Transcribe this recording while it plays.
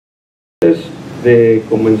de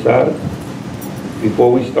comenzar,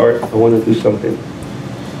 before we start, I want to do something.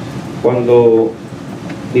 Cuando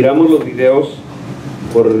miramos los videos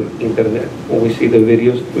por internet, when we see the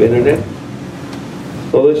videos through internet,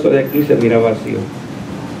 todo esto de aquí se mira vacío.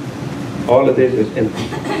 All of this is empty.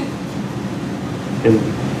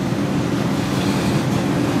 Empty.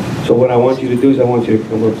 So what I want you to do is I want you to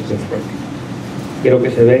come up to the front. Quiero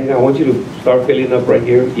que se venga. I want you to start filling up right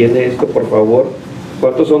here. Llene esto, por favor.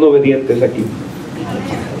 ¿Cuántos son obedientes aquí?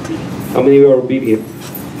 How many of you are obedient?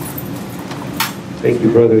 Thank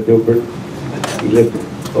you, Brother Gilbert. He left.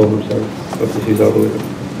 Oh, I'm sorry. Okay, she's all the way up.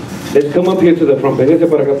 Let's come up here to the front. Vénganse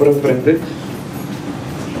para acá, para enfrente.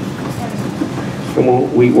 Come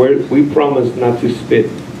on. We promised not to spit.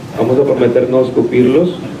 Vamos a prometer no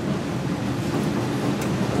escupirlos.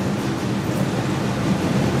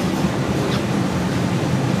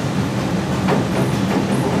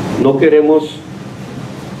 No queremos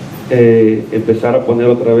empezar a poner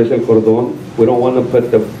otra vez el cordón. We don't want to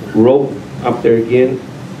put the rope up there again.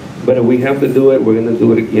 But if we have to do it, we're going to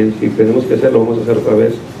do it again. Si tenemos que hacerlo, vamos a hacer otra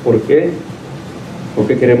vez. ¿Por qué?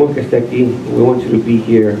 Porque queremos que esté aquí. We want you to be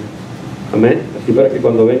here. Amén. Así para que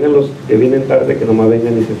cuando vengan los que vienen tarde, que nomás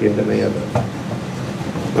vengan y se sienten allá atrás.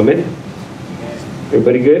 Amén.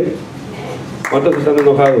 Everybody good? ¿Cuántos están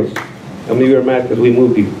enojados? How many of you are mad because we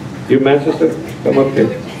moved you? You're mad, sister? Come up here.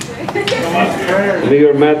 How many of you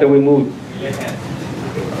are mad that we moved?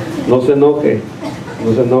 No se enoje.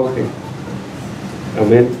 No se enoje.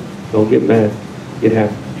 Amén. Don't get mad. Get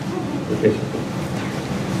happy. Okay.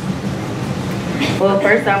 Well,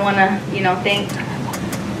 first I want to, thank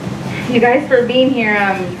you guys for being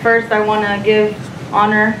here. First, I want to give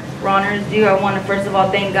honor where honor is due. I want to first of all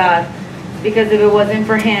thank God, because if it wasn't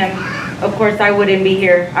for Him, of course I wouldn't be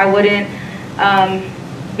here. I wouldn't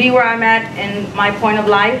be where I'm at in my point of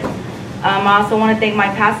life. I also want to thank my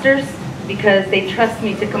pastors, because they trust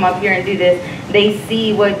me to come up here and do this. They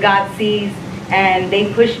see what God sees, and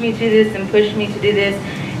they push me to this and push me to do this.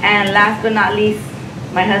 And last but not least,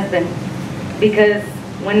 my husband, because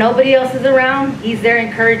when nobody else is around, he's there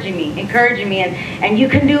encouraging me, and you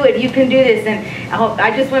can do it, you can do this. And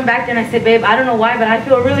I just went back there and I said, babe, I don't know why, but I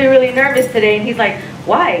feel really, really nervous today. And he's like,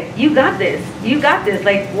 why? You got this. You got this.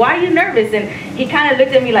 Like, why are you nervous? And he kind of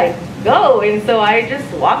looked at me like, go. And so I just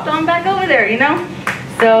walked on back over there,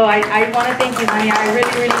 So I want to thank you, honey. I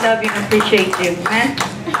really, really love you and appreciate you, man.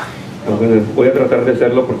 Voy a tratar de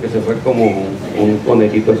hacerlo porque se fue como un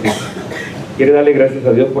conejito así. Quiere darle gracias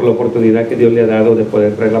a Dios por la oportunidad que Dios le ha dado de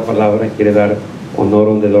poder traer la palabra. Quiere dar honor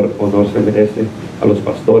donde honor se merece, a los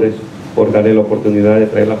pastores por darle la oportunidad de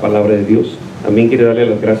traer la palabra de Dios. También quiere darle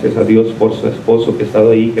las gracias a Dios por su esposo que ha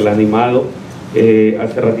estado ahí, que la ha animado.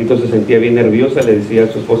 Hace ratito se sentía bien nerviosa, le decía a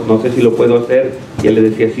su esposo, no sé si lo puedo hacer, y él le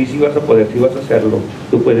decía, sí, sí vas a poder, sí vas a hacerlo,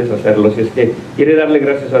 tú puedes hacerlo. Así es que quiere darle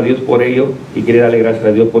gracias a Dios por ello, y quiere darle gracias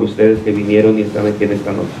a Dios por ustedes que vinieron y están aquí en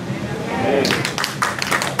esta noche.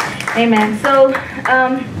 Amen. So,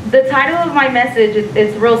 the title of my message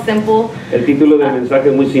is real simple. El título del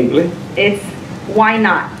mensaje es muy simple. It's Why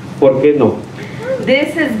Not? ¿Por qué no?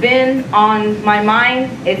 This has been on my mind.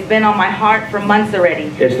 It's been on my heart for months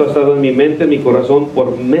already. Esto ha estado en mi mente, en mi corazón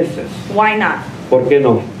por meses. Why not? ¿Por qué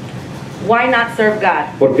no? Why not serve God?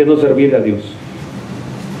 ¿Por qué no servir a Dios?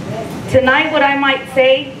 Tonight, what I might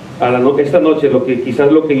say, esta noche,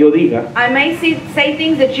 quizás lo que yo diga, I may say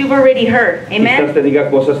things that you've already heard. Amen. Quizás te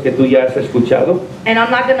diga cosas que tú ya has escuchado. And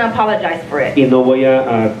I'm not going to apologize for it. Y no voy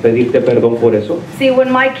a pedirte perdón por eso. See,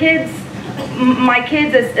 when my kids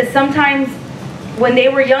sometimes when they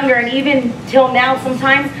were younger, and even till now,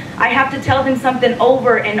 sometimes I have to tell them something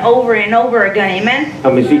over and over and over again. Amen.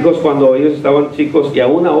 A mis hijos cuando ellos estaban chicos, y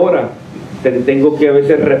aún ahora tengo que a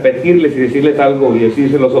veces repetirles y decirles algo y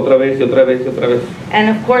decírselos otra vez y otra vez y otra vez. And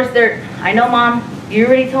of course I know, Mom, you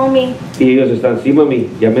already told me. Y ellos están, sí, mami,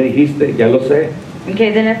 ya me dijiste, ya lo sé.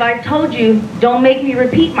 Okay, then if I told you, don't make me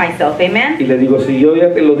repeat myself. Amen. Y le digo, si yo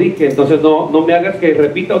ya te lo dije, entonces no me hagas que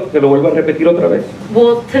repita o que lo vuelva a repetir otra vez.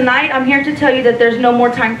 Well, tonight I'm here to tell you that there's no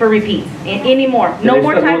more time for repeats anymore. No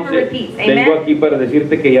more time for repeats. Amen. Vengo aquí para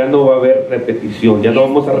decirte que ya no va a haber repetición, ya no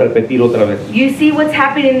vamos a repetir otra vez. You see what's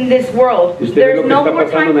happening in this world. There's no more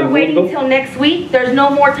time for waiting till next week. There's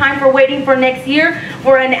no more time for waiting for next year,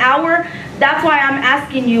 for an hour. That's why I'm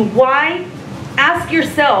asking you, why? Ask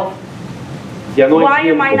yourself, why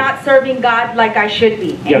am I not serving God like I should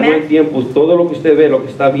be? Ya no hay tiempo. Todo lo que usted ve, lo que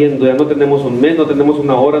está viendo, ya no tenemos un mes, no tenemos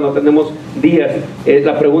una hora, no tenemos días.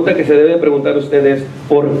 La pregunta que se debe preguntar usted es,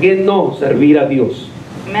 ¿por qué no servir a Dios?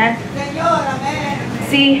 Amen. Señor, amén.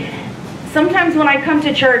 See, sometimes when I come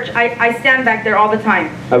to church, I stand back there all the time.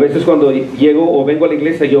 A veces cuando llego o vengo a la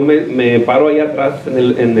iglesia, yo me paro ahí atrás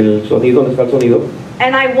en el sonido, donde está el sonido.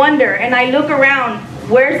 And I wonder, and I look around,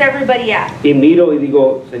 where's everybody at? Y miro y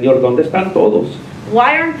digo, Señor, ¿dónde están todos?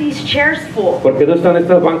 Why aren't these chairs full? ¿Por qué no están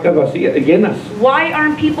estas bancas vacías, llenas? Why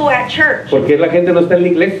aren't people at church? ¿Por qué la gente no está en la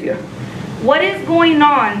iglesia? What is going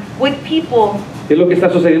on with people? ¿Qué es lo que está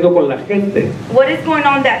sucediendo con la gente? What is going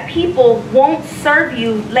on that people won't serve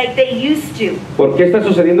you like they used to? ¿Por qué está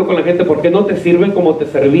sucediendo con la gente? ¿Por qué no te sirven como te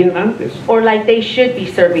servían antes? Or like they should be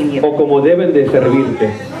serving you? O como deben de servirte.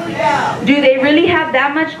 Do they really have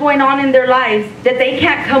that much going on in their lives that they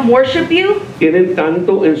can't come worship you? ¿Tienen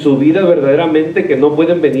tanto en su vida verdaderamente que no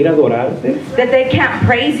pueden venir a adorarte? That they can't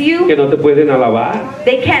praise ¿Que you? no te pueden alabar?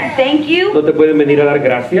 They can't thank you? ¿No te pueden venir a dar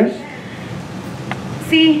gracias?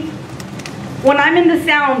 See, when I'm in the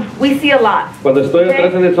sound, we see a lot. Cuando estoy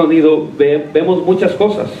atrás en el sonido, vemos muchas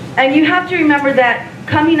cosas. And you have to remember that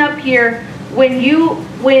coming up here,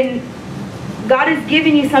 when God is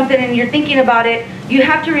giving you something and you're thinking about it, you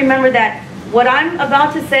have to remember that what I'm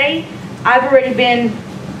about to say, I've already been,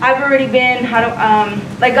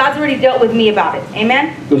 like God's already dealt with me about it.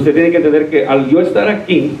 Amen? Usted tiene que entender que al yo estar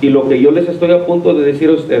aquí y lo que yo les estoy a punto de decir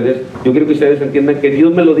a ustedes, yo quiero que ustedes entiendan que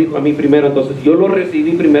Dios me lo dijo a mí primero, entonces yo lo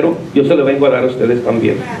recibí primero, yo se lo vengo a dar a ustedes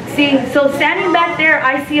también. See, so standing back there,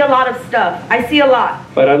 I see a lot of stuff. I see a lot.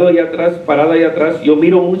 Parada ahí atrás, yo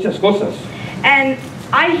miro muchas cosas. And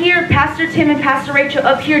I hear Pastor Tim and Pastor Rachel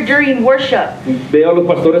up here during worship. Veo a los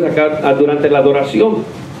pastores acá durante la adoración.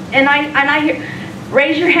 And I hear,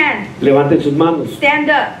 raise your hand. Levanten sus manos. Stand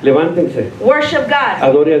up. Levántense. Worship God.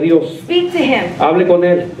 Adore a Dios. Speak to Him. Hable con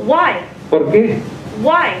Él. Why? ¿Por qué?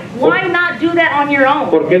 Why? Why not do that on your own?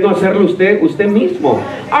 ¿Por qué no hacerlo usted mismo?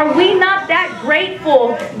 Are we not that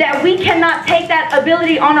grateful that we cannot take that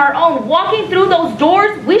ability on our own? Walking through those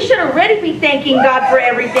doors, we should already be thanking God for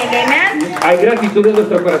everything. Amen? Hay gratitud en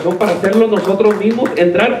nuestro corazón para hacerlo nosotros mismos.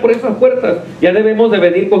 Entrar por esas puertas, ya debemos de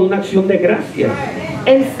venir con una acción de gracia.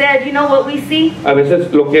 Instead, you know what we see? A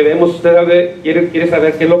veces lo que vemos, usted quiere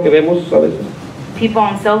saber qué es lo que vemos a veces. People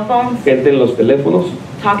on cell phones, Gente en los teléfonos,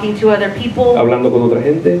 talking to other people. hablando con otra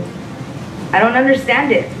gente. I don't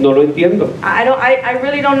understand it. No lo entiendo. I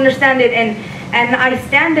really don't understand it. And I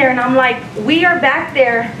stand there and I'm like, we are back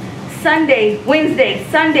there Sunday, Wednesday,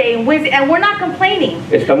 and we're not complaining.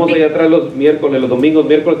 Estamos allá atrás los miércoles, los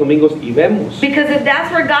domingos, y vemos. Because if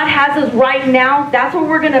that's where God has us right now, that's where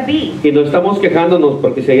we're going to be. Y no estamos quejándonos,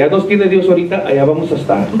 porque si allá nos tiene Dios ahorita, allá vamos a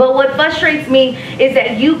estar. But what frustrates me is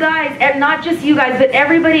that you guys, and not just you guys, but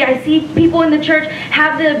everybody, I see people in the church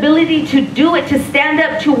have the ability to do it, to stand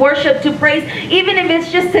up, to worship, to praise, even if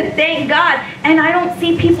it's just to thank God. And I don't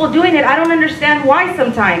see people doing it. I don't understand why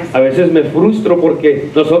sometimes. A veces me frustro porque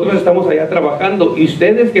nosotros estamos allá trabajando y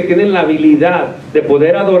ustedes que tienen la habilidad de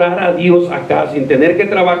poder adorar a Dios acá sin tener que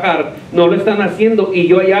trabajar, no lo están haciendo, y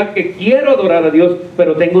yo allá que quiero adorar a Dios,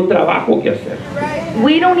 pero tengo un trabajo que hacer.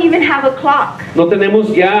 We don't even have a clock. No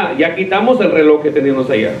tenemos ya quitamos el reloj que teníamos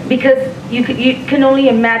allá. Because you can only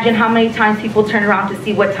imagine how many times people turn around to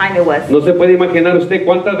see what time it was. No se puede imaginar usted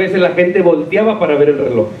cuántas veces la gente volteaba para ver el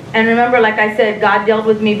reloj. And remember, like I said, God dealt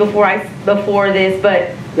with me before this,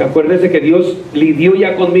 but Acuérdense que Dios lidió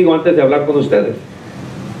ya conmigo antes de hablar con ustedes.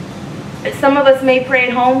 some of us may pray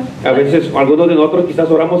at home. A veces algunos de nosotros quizás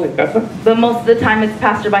oramos en casa. But most of the time it's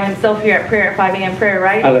pastor by himself here at prayer at 5 a.m. prayer, A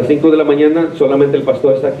right? las 5 de la mañana solamente el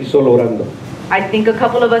pastor está aquí solo orando. I think a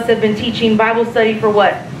couple of us have been teaching Bible study for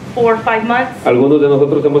what, 4 or 5 months? Algunos de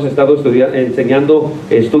nosotros hemos estado enseñando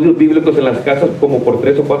estudios bíblicos en las casas como por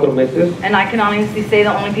 3 o 4 meses. And I can honestly say the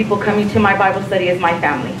only people coming to my Bible study is my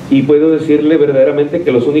family. Y puedo decirle verdaderamente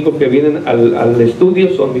que los únicos que vienen al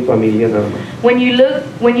estudio son mi familia nada más. When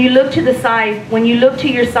you look to the side, when you look to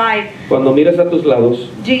your side, Cuando miras a tus lados,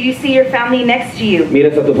 do you see your family next to you?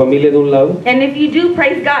 miras a tu familia de un lado, And if you do,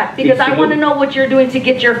 praise God, because Y si I want to lo- know what you're doing to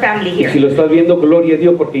get your family y si here. lo estás viendo, gloria a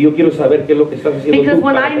Dios, porque yo quiero saber qué es lo que estás haciendo Because tú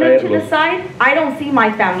when para I look to the traerlos. side, I don't see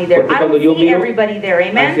my family there. Porque I cuando don't yo see miro everybody there.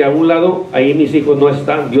 hacia Amen? un lado, ahí mis hijos no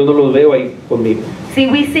están, yo no los veo ahí conmigo. See,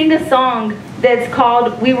 we sing a song that's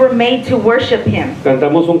called "We Were Made to Worship Him,"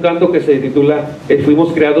 Cantamos un canto que se titula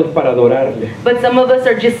Fuimos creados para adorarle, but some of us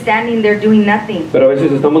are just standing there doing nothing. pero a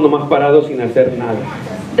veces estamos nomás parados sin hacer nada.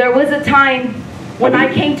 There was a time when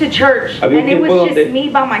I came to church, había un and it tiempo was just donde me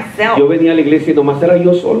by myself. yo venía a la iglesia y nomás era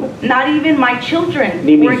yo sola. Not even my children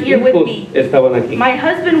Ni were mis here with hijos me. estaban aquí. My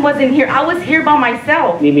husband wasn't here. I was here by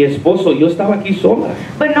myself. Ni mi esposo, yo estaba aquí sola.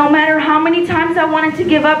 But no matter how many times I wanted to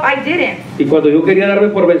give up, I didn't. Y cuando yo quería darme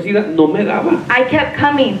por vencida, no me daba. I kept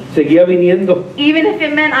coming. Seguía viniendo. Even if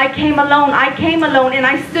it meant I came alone and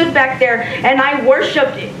I stood back there and I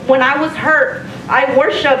worshiped. When I was hurt, I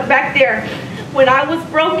worshiped back there. When I was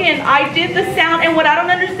broken, I did the sound. And what I don't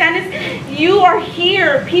understand is you are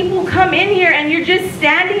here. People come in here and you're just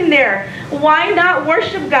standing there. Why not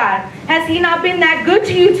worship God? Has He not been that good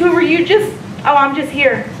to you to where you just, oh, I'm just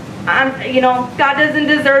here. God doesn't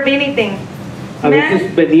deserve anything. A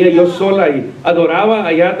veces venía yo sola y adoraba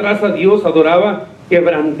allá atrás a Dios, adoraba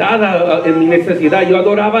quebrantada en mi necesidad. Yo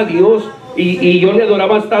adoraba a Dios y yo le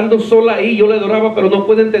adoraba estando sola ahí, yo le adoraba, pero no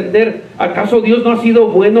puedo entender, ¿acaso Dios no ha sido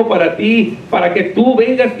bueno para ti, para que tú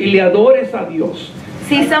vengas y le adores a Dios?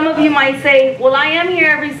 See, some of you might say, well, I am here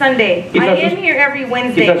every Sunday. I am here every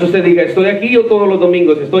Wednesday. Quizás usted diga, estoy aquí yo todos los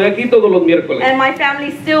domingos, estoy aquí todos los miércoles. And my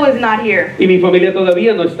family still is not here. Y mi familia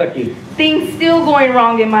todavía no está aquí. Things still going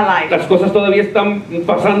wrong in my life. Las cosas todavía están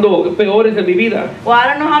pasando peores en mi vida. Well, I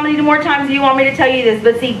don't know how many more times you want me to tell you this,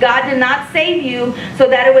 but see, God did not save you so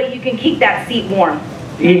that way you can keep that seat warm.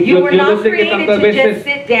 Y You yo were no not sé qué created tantas to just veces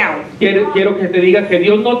sit down. quiero que te diga que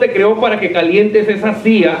Dios no te creó para que calientes esa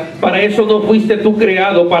silla. Para eso no fuiste tú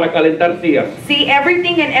creado, para calentar sillas. See,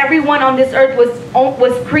 everything and everyone on this earth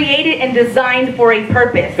was created and designed for a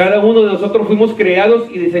purpose. Cada uno de nosotros fuimos creados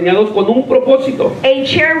y diseñados con un propósito. A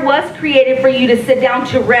chair was created for you to sit down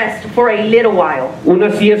to rest for a little while.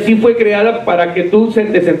 Una silla sí fue creada para que tú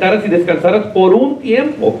te sentaras y descansaras por un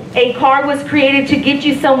tiempo. A car was created to get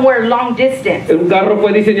you somewhere long distance. Un carro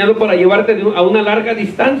fue diseñado para llevarte a una larga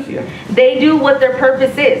distancia. They do what their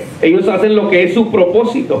purpose is. Ellos hacen lo que es su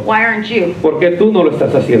propósito. Why aren't you? ¿Por qué tú no lo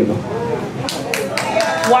estás haciendo?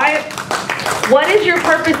 What is your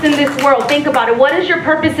purpose in this world? Think about it. What is your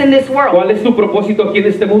purpose in this world? ¿Cuál es tu propósito aquí en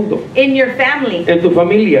este mundo? In your family En tu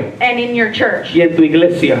familia and in your church. y en tu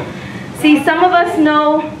iglesia. See, some of us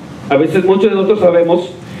know A veces muchos de nosotros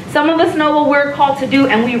sabemos what we're called to do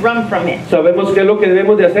and we run from it. qué es lo que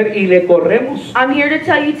debemos de hacer y le corremos. I'm here to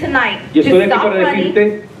tell you tonight Y to estoy aquí stop para running,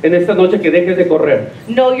 decirte en esta noche que dejes de correr.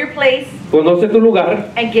 know your place, Conoce tu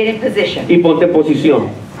lugar and get in position. y ponte en posición.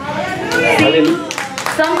 See,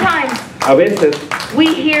 sometimes A veces we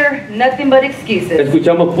hear nothing but excuses.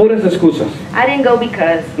 escuchamos puras excusas. I didn't go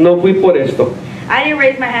because. No fui por esto. I didn't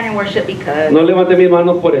raise my hand in worship because. No levanté mis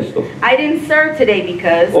manos por esto. I didn't serve today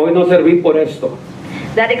because. Hoy no serví por esto.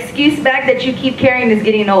 That excuse bag that you keep carrying is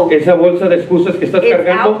getting old. Esa bolsa de excusas que estás It's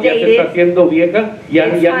cargando ya se outdated. está haciendo vieja. Ya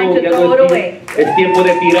It's no time to throw it away. es tiempo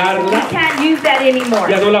de You tirarla. can't use that anymore.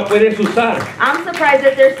 Ya no la puedes usar. I'm surprised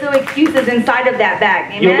that there's still excuses inside of that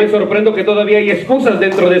bag. Yo me Amen? sorprendo que todavía hay excusas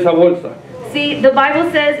dentro de esa bolsa. See, the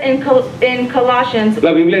Bible says in Colossians,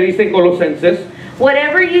 La Biblia dice en Colosenses,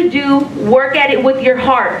 whatever you do, work at it with your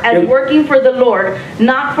heart, as working for the Lord,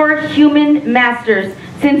 not for human masters,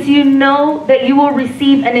 since you know that you will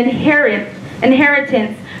receive an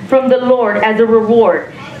inheritance from the Lord as a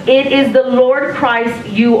reward. It is the Lord Christ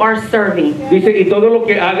you are serving. dice, y todo lo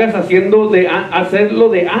que hagas hacerlo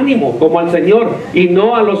de ánimo, como al Señor, y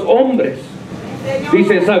no a los hombres.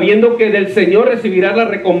 Dice, sabiendo que del Señor recibirás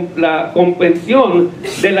la compensación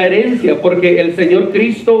de la herencia, porque al Señor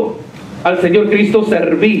Cristo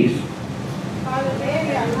servís.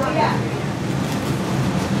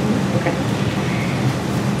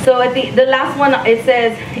 So at the last one, it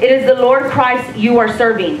says, it is the Lord Christ you are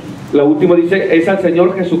serving. La última dice, es al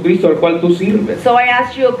Señor Jesucristo al cual tú sirves. So I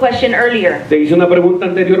asked you a question earlier. Te hice una pregunta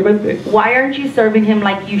anteriormente. Why aren't you serving him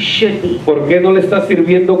like you should be? ¿Por qué no le estás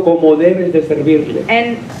sirviendo como debes de servirle?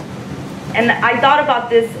 And I thought about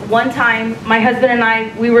this one time. My husband and I,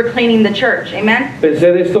 we were cleaning the church. Amen.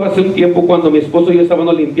 Pensé de esto hace un tiempo cuando mi esposo y yo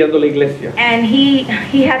estábamos limpiando la iglesia. And he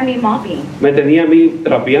had me mopping. Me tenía a mí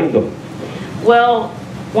trapeando. Well,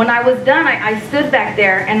 when I was done, I stood back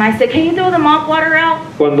there and I said, "Can you throw the mop water out?"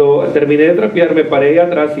 Cuando terminé de trapear, me paré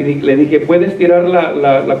atrás y le dije, ¿puedes tirar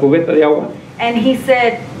la cubeta de agua? And he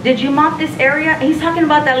said, "Did you mop this area?" And he's talking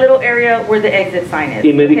about that little area where the exit sign is.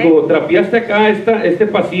 Y me okay? dijo, ¿trapeaste acá este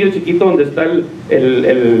pasillo chiquito donde está el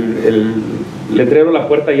letrero, la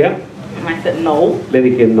puerta allá? And I said, "No." Le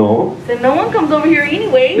dije, no. I said, "No one comes over here Le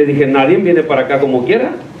anyway." dije, nadie viene para acá como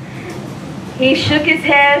quiera. He shook his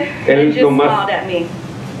head Él and just nomás- smiled at me.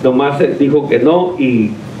 Nomás dijo que no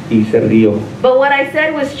y se rió. But what I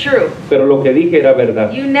said was true. Pero lo que dije era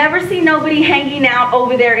verdad. You never see nobody hanging out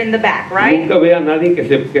over there in the back, right? Nunca ve a nadie que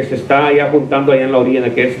se está allá juntando allá en la orilla, en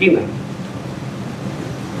aquella esquina.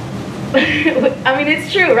 I mean,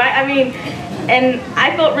 it's true, right? I mean, and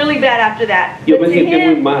I felt really bad after that. Yo me sentí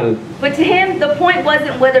muy mal. But to him, the point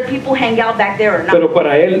wasn't whether people hang out back there or not. Pero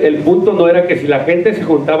para él, el punto no era que si la gente se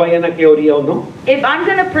juntaba allá en aquella orilla o no. If I'm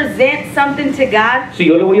going to present something to God, Si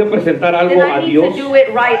yo le voy a presentar then algo I a need Dios, to do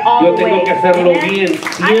it right all yo the tengo way. que hacerlo Amen? bien,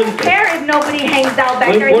 I don't siempre. care if nobody hangs out back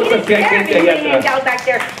No there. He importa didn't si hay care if gente allá anybody hangs atrás. out back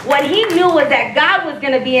there. What he knew was that God was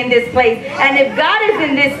going to be in this place, and if God is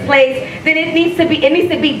in this place, then it needs to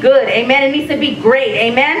be good. Amen. It needs to be great.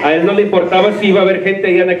 Amen. A él no le importaba si iba a haber gente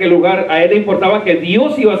allá en aquel lugar, a él le importaba que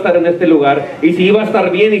Dios iba a estar en este lugar, y si iba a estar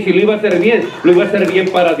bien, y si lo iba a hacer bien, lo iba a hacer bien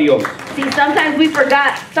para Dios. See, sometimes we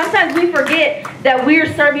forget that we're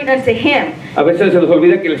serving unto Him. A veces se nos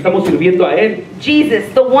olvida que le estamos sirviendo a Él.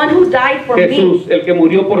 Jesus, the one who died for Jesús, me, el que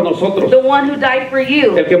murió por nosotros, the one who died for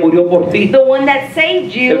you, el que murió por ti, the one that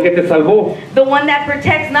saved el que you, te salvó, the one that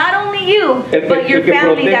protects not only you, el but your que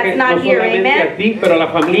family protege that's no not here. solamente a Amen. ti, pero a la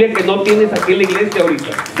familia que no tienes aquí en la iglesia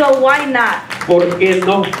ahorita. So why not? ¿Por qué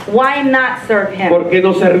no? Why not serve Him? ¿Por qué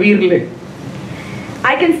no servirle?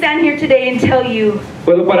 I can stand here today and tell you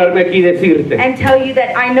Puedo pararme aquí y decirte,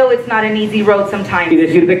 that I know it's not an easy road y sometimes.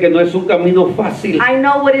 decirte que no es un camino fácil. I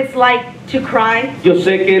know what it's like to cry, Yo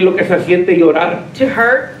sé que es lo que se siente llorar, to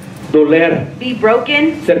hurt, doler, be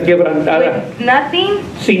broken, ser quebrantada, with nothing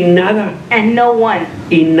sin nada and no one,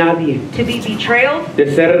 y nadie, to be betrayed.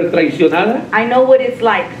 de ser traicionada. I know what it's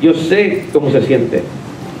like, Yo sé cómo se siente,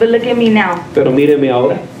 but look at me now. pero míreme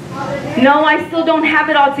ahora. No, I still don't have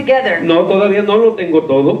it all together. No, todavía no lo tengo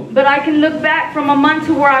todo, But I can look back from a month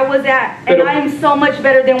to where I was at, and Pero- I am so much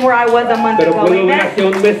better than where I was a month pero ago. puedo ver Amen. hace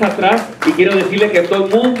un mes atrás y quiero decirle que estoy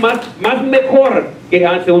más mejor que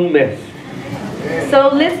hace un mes. So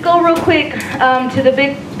let's go real quick to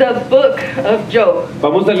the book of Job.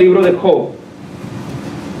 Vamos al libro de Job.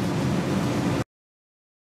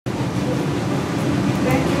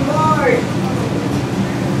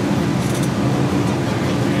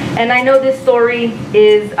 And I know this story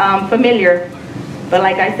is familiar, but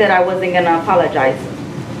like I said, I wasn't going to apologize.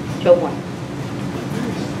 Job 1.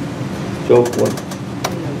 Job 1.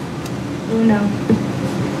 Uno.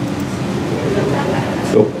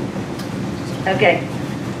 Job. Okay.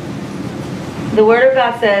 The Word of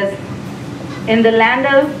God says, in the land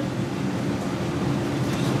of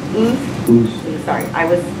Uz, sorry, I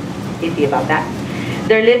was iffy about that.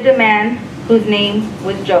 There lived a man whose name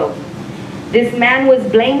was Job. This man was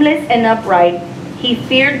blameless and upright. He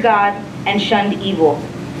feared God and shunned evil.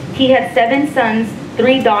 He had 7 sons,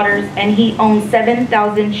 3 daughters, and he owned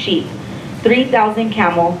 7,000 sheep, 3,000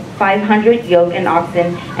 camel, 500 yoke and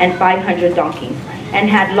oxen, and 500 donkeys, and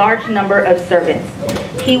had large number of servants.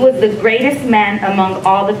 He was the greatest man among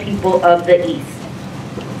all the people of the east.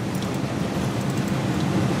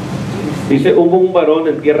 Dice, hubo un varón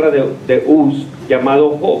en tierra de Uz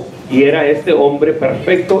llamado Job, y era este hombre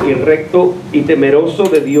perfecto y recto y temeroso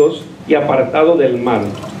de Dios y apartado del mal.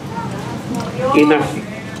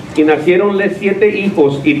 Y naciéronle 7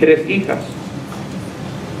 hijos y 3 hijas.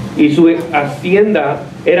 Y su hacienda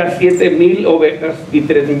era 7,000 ovejas y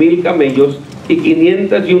 3,000 camellos y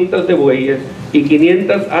 500 yuntas de bueyes y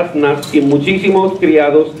 500 asnas y muchísimos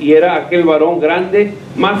criados, y era aquel varón grande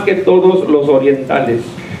más que todos los orientales.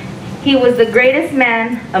 He was the greatest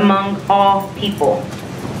man among all people.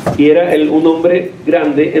 Y era un hombre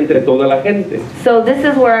grande entre toda la gente. So this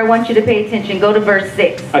is where I want you to pay attention. Go to verse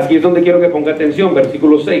 6. Aquí es donde quiero que ponga atención,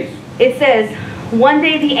 versículo 6. It says, one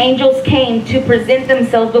day the angels came to present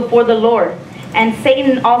themselves before the Lord, and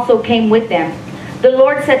Satan also came with them. The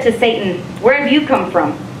Lord said to Satan, where have you come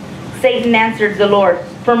from? Satan answered the Lord,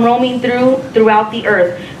 from roaming throughout the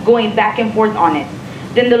earth, going back and forth on it.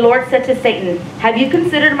 Then the Lord said to Satan, have you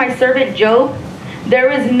considered my servant Job?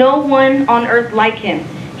 There is no one on earth like him.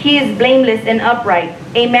 He is blameless and upright,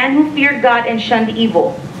 a man who feared God and shunned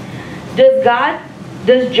evil.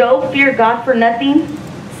 Does Job fear God for nothing?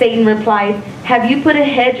 Satan replied, have you put a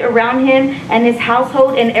hedge around him and his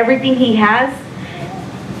household and everything he has?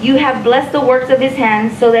 You have blessed the works of his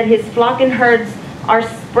hands, so that his flock and herds are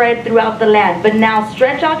spread throughout the land. But now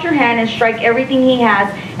stretch out your hand and strike everything he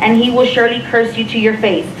has, and he will surely curse you to your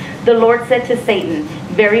face. The Lord said to Satan,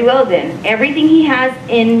 very well then, everything he has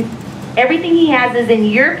is in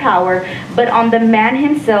your power, but on the man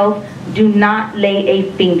himself do not lay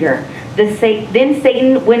a finger. Then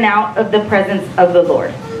Satan went out of the presence of the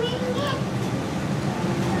Lord.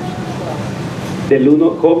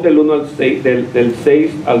 Job del 1 al 6, del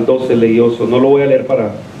 6 al 12 leyoso. No lo voy a leer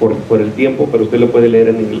por el tiempo, pero usted lo puede leer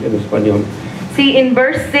en español. See, in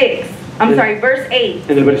verse 8.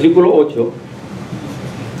 En el versículo 8.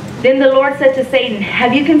 Then the Lord said to Satan,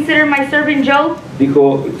 have you considered my servant Job?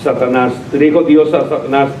 Dijo Satanás, dijo Dios a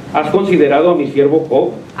Satanás, ¿has considerado a mi siervo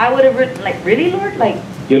Job? I would have like, really, Lord? Like,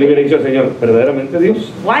 Yo le hubiera dicho al Señor, ¿verdaderamente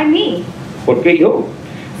Dios? why me? ¿Por qué yo?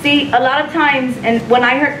 See, a lot of times, and when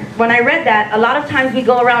I read that, a lot of times we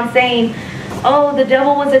go around saying, oh, the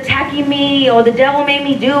devil was attacking me, or the devil made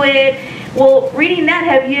me do it. Well, reading that,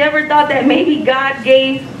 have you ever thought that maybe God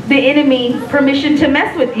gave the enemy permission to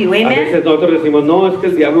mess with you? A Amen? veces nosotros decimos, no, es que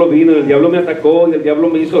el diablo vino, el diablo me atacó, y el diablo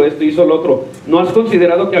me hizo esto, hizo lo otro. ¿No has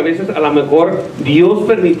considerado que a veces a lo mejor Dios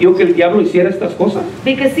permitió que el diablo hiciera estas cosas?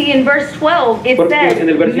 Because see, in verse 12, it Porque says, en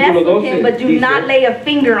el versículo mess with him, 12 but do dice, not lay a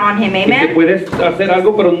finger on him. Y que Amen? puedes hacer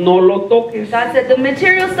algo, pero no lo toques. God said, the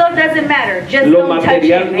material stuff doesn't matter. Just Lo don't touch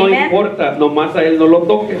material him. no Amen? importa, nomás a él no lo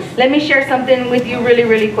toques. Let me share something with you really,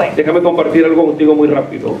 really quick. Déjame compartir algo contigo muy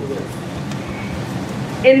rápido.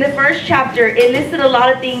 In the first chapter, it listed a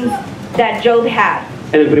lot of things that Job had.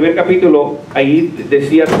 En el primer capítulo, ahí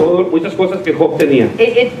decía muchas cosas que Job tenía.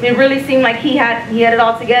 It really seemed like he had it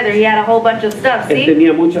all together. He had a whole bunch of stuff. Él See?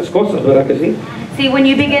 tenía muchas cosas, ¿verdad que sí? See, when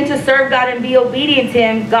you begin to serve God and be obedient to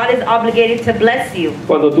Him, God is obligated to bless you.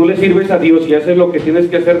 Cuando tú le sirves a Dios y haces lo que tienes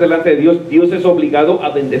que hacer delante de Dios, Dios es obligado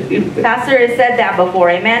a bendecirte. Pastor has said that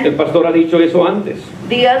before, amen? El pastor ha dicho eso antes.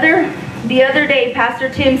 The other day, Pastor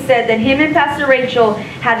Tim said that him and Pastor Rachel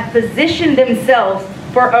had positioned themselves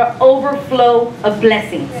for an overflow of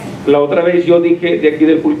blessings. La otra vez yo dije de aquí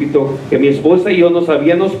del púlpito que mi esposa y yo nos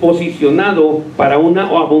habíamos posicionado para una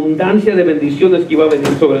abundancia de bendiciones que iba a venir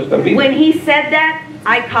sobre nuestra vida. When he said that,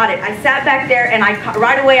 I caught it. I sat back there and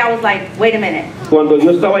right away I was like, wait a minute. Cuando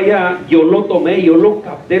yo estaba allá, yo lo tomé, yo lo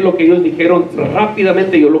capté, lo que ellos dijeron,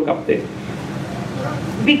 rápidamente yo lo capté.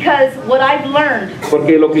 Because what I've learned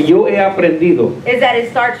Porque lo que yo he aprendido, is that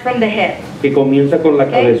it starts from the head. que comienza con la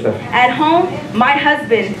Okay? cabeza. At home, my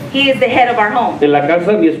husband, he is the head of our home. En la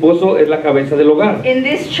casa, mi esposo es la cabeza del hogar. In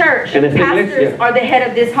this church, En esta pastors iglesia, are the head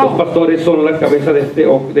of this Los home. pastores son la cabeza de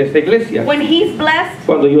esta iglesia. When he's blessed,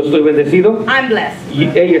 Cuando yo estoy bendecido, I'm blessed. y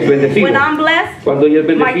ella es bendecida. When I'm blessed, Cuando ella es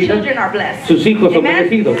my bendecida, children are blessed. sus hijos son Amen?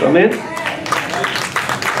 bendecidos. Amén.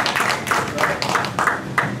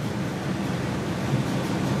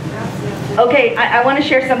 Okay, I want to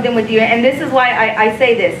share something with you, and this is why I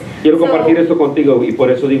say this. Quiero compartir esto contigo y por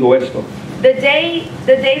eso digo esto. The day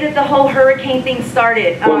that the whole hurricane thing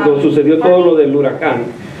started, Cuando sucedió todo lo del huracán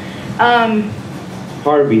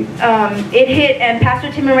Harvey, it hit, and Pastor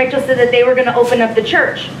Tim and Rachel said that they were going to open up the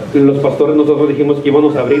church. los pastores nosotros dijimos que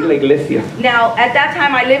íbamos a abrir la iglesia. Now, at that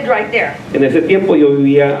time, I lived right there, En ese tiempo yo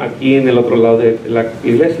vivía aquí en el otro lado de la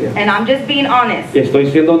iglesia. and I'm just being honest. Y estoy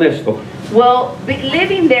siendo honesto. Well,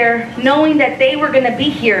 living there, knowing that they were going to be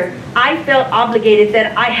here, I felt obligated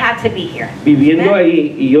that I had to be here. Viviendo Amen?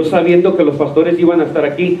 ahí y yo sabiendo que los pastores iban a estar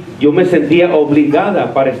aquí, yo me sentía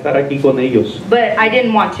obligada para estar aquí con ellos. But I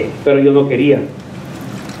didn't want to. Pero yo no quería.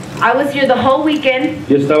 I was here the whole weekend.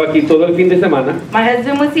 Yo estaba aquí todo el fin de semana. My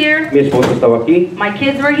husband was here. Mi esposo estaba aquí. My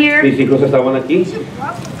kids were here. Mis hijos estaban aquí.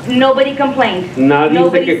 Nobody complained. Nadie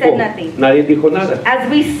Nobody se said quejó. nothing. Nadie dijo nada. As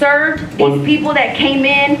we served these people that came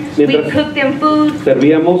in, we Mientras- cooked them food,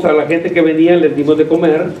 Servíamos a la gente que venía, les dimos de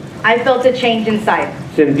comer. I felt a change inside.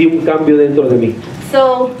 Sentí un cambio dentro de mí.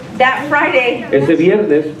 So that Friday, Ese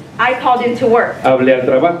viernes I called into work hablé al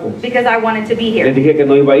trabajo. because I wanted to be Les here. dije que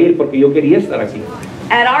no iba a ir porque yo quería estar aquí.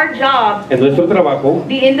 At our job, En nuestro trabajo,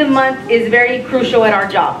 the end of month is very crucial at our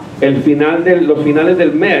job. los finales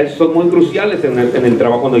del mes son muy cruciales en el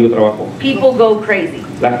trabajo donde yo trabajo. People go crazy.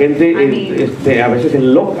 La gente I mean- a veces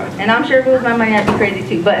enloca. And I'm sure if it was my money, I'd be crazy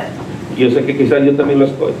too. But Yo sé que quizás yo también lo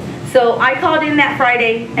estoy. so I called in that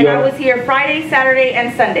Friday, and Yo- I was here Friday, Saturday,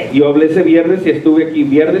 and Sunday. Yo hablé ese viernes y estuve aquí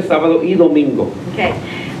viernes, sábado y domingo. Okay.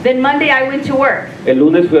 Then Monday I went to work. El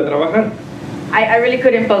lunes fui a trabajar. I really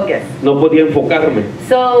couldn't focus. No podía enfocarme.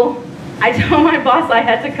 So I told my boss I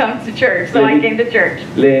had to come to church, so I came to church.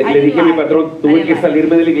 Le I dije didn't a mi lie. patrón, I tuve didn't que lie.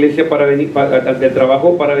 salirme de la iglesia del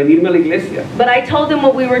trabajo para venirme a la iglesia. But I told them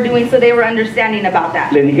what we were doing, so they were understanding about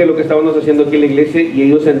that. Le dije lo que estábamos haciendo aquí en la iglesia y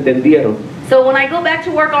ellos entendieron. So when I go back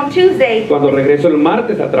to work on Tuesday, Cuando regreso el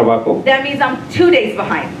martes al trabajo, that means I'm 2 days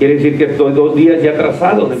behind. quiere decir que estoy 2 días ya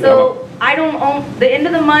atrasado en el trabajo. So I don't own the end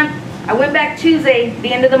of the month. I went back Tuesday.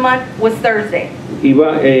 The end of the month was Thursday.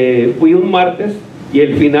 Fui un martes y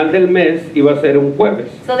el final del mes iba a ser un jueves.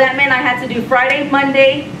 So that meant I had to do Friday,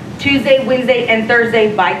 Monday, Tuesday, Wednesday, and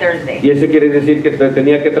Thursday by Thursday. Y eso quiere decir que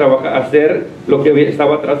tenía que hacer lo que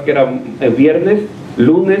estaba atrás, que era viernes,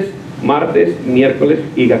 lunes, martes, miércoles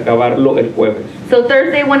y acabarlo el jueves. So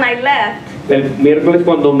Thursday when I left, El miércoles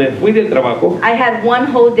cuando me fui del trabajo, I had one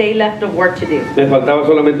whole day left of work to do. me faltaba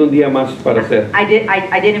solamente un día más para hacer.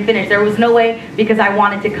 I didn't finish. There was no way because I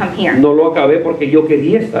wanted to come here. No lo acabé porque yo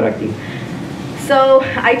quería estar aquí. So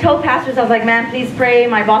I told pastors, I was like, man, please pray.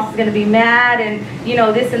 My boss is going to be mad and, you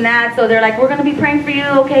know, this and that. So they're like, we're going to be praying for you.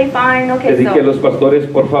 Okay, fine. Le Okay, dije a so. los pastores,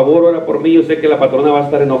 por favor, ora por mí. Yo sé que la patrona va a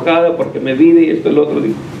estar enojada porque me vine y esto y lo otro.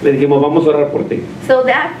 Le dijimos, vamos a orar por ti. So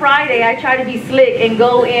that Friday, I tried to be slick and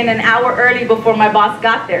go in an hour early before my boss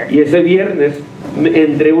got there. Y ese viernes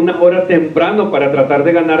entré una hora temprano para tratar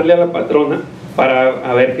de ganarle a la patrona para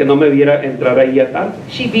a ver que no me viera entrar ahí a tarde.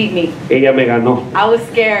 She beat me. Ella me ganó. I was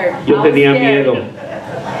scared. Yo I was tenía scared. miedo.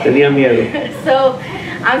 Tenía miedo. So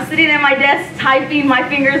I'm sitting at my desk typing. My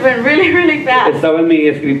fingers went really, really fast. Estaba en mi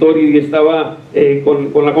escritorio y estaba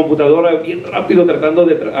con la computadora bien rápido tratando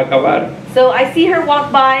de acabar. So I see her walk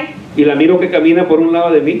by. Y la miro que camina por un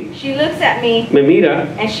lado de mí, She looks at me me mira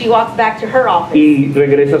and she walks back to her office. y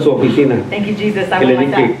regresa a su oficina. Thank you, Jesus. I Y le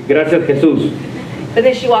went like dije, that. gracias Jesús. But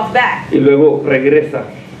then she walks back Y luego regresa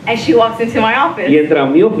and she walks into my y office entra a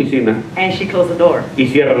mi oficina and she closed the door. y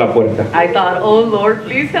cierra la puerta. I thought, oh Lord,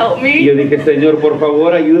 please help Y yo me. dije, Señor, por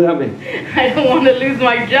favor, ayúdame. I don't want to lose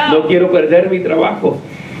my No job. quiero perder mi trabajo.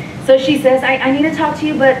 So she says, I need to talk to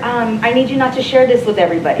you, but I need you not to share this with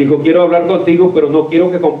everybody. Dijo, quiero hablar contigo, pero no quiero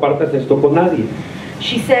que compartas esto con nadie.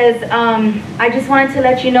 She says, I just wanted to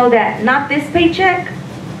let you know that not this paycheck,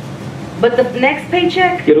 but the next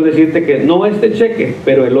paycheck, Quiero decirte que no este cheque,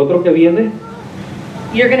 pero el otro que viene,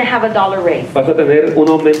 you're going to have a $1 raise. vas a tener un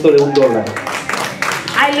aumento de $1.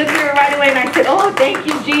 I looked at her right away and I said, oh, thank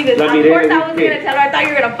you, Jesus. La Of miré, course, le I was dije- going to tell her, I thought you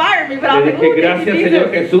were going to fire me, but I Le was like, dije, oh, thank gracias you,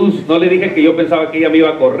 Señor Jesus. Jesús. No le dije que yo pensaba que ella me iba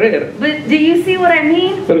a correr. But do you see what I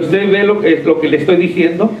mean? Pero usted ve lo que le estoy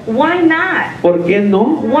diciendo. Why not? ¿Por qué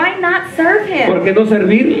no? Why not serve ¿Por Him? qué no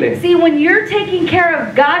servirle? See, when you're taking care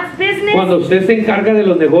of God's business, Cuando usted se encarga de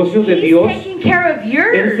los negocios de He's Dios, taking care of Él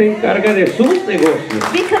yours. se encarga de sus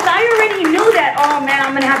negocios. Because I already knew that, oh man,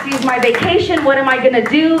 I'm going to have to use my vacation. What am I going to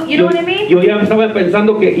do? You know what I mean? Yo ya estaba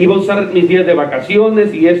pensando que iba a usar mis días de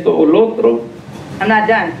vacaciones y esto o lo otro, I'm not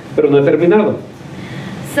done. pero no he terminado.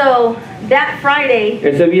 So that Friday,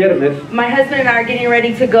 Ese viernes, my husband and I are getting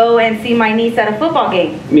ready to go and see my niece at a football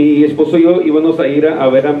game. mi esposo y yo íbamos a ir a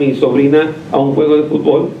ver a mi sobrina a un juego de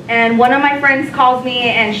fútbol And one of my friends calls me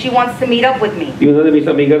and she wants to meet up with me. y una de mis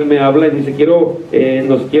amigas me habla y dice, quiero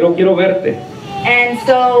verte. And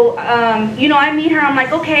so, you know, I meet her. I'm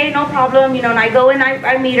like, okay, no problem. You know, and I go and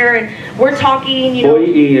I meet her and we're talking, you know. Voy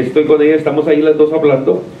y estoy con ella, estamos ahí las dos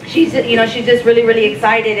hablando, She's, you know, she's just really, really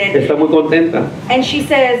excited. está muy contenta. And she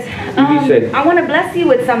says, Y dice, I want to bless you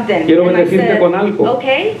with something. Quiero And I bendecirte said, con algo.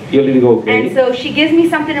 okay. Yo le digo, ok. And so she gives me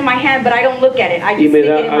something in my hand, but I don't look at it. I Y just me stick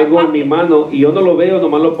da it in my algo en mi pocket. mano y yo no lo veo,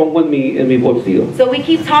 nomás lo pongo en mi bolsillo. So we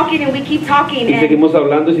keep talking and we keep talking. Y And, seguimos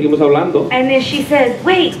hablando y seguimos hablando. and then she says,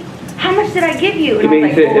 wait, how much did I give you? Y And I me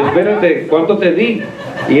was dice, like, oh, I don't know. espérate, ¿cuánto te di?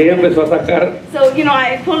 Y ella empezó a sacar, So, you know,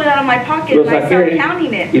 I pull it out of my pocket lo and I start saqué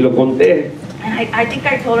counting it. y lo conté. And I think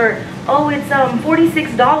I told her, oh, it's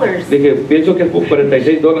 $46. Dije, pienso que es por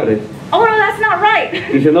 $46. Oh, no, that's not right.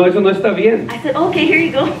 Dice, no, eso no está bien. I said, okay, here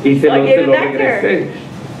you go. Y So I se gave it lo back to her. regresé.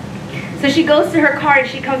 So she goes to her car and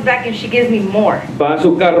she comes back and she gives me more. Va a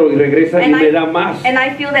su carro y regresa y And me da más. And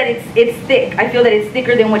I feel that it's thick. I feel that it's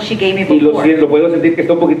thicker than what she gave me Y before. lo puedo sentir que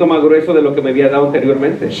está un poquito más grueso de lo que me había dado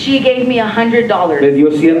anteriormente. She gave me Me $100.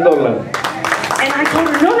 dio $100. And I told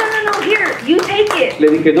her, no, here, you take it. Le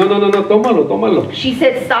dije, no, tómalo. She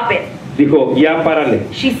said, stop it. Dijo, ya párale.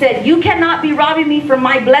 She said, you cannot be robbing me from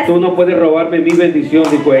my Tú blessing. no puedes robarme mi bendición,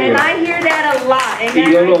 dijo And ella. I hear that a lot. Y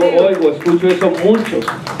Amen. yo lo I do. oigo, escucho eso mucho.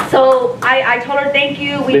 So I told her thank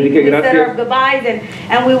you. We Le dije, said gracias. our goodbyes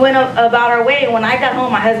and we went about our way. And when I got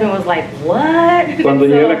home, my husband was like, what? Cuando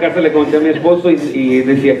llegué a la casa le conté a mi esposo y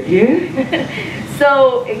decía, ¿qué?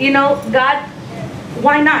 So, you know, God,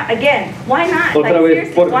 why not? Again, why not? Otra Like, vez,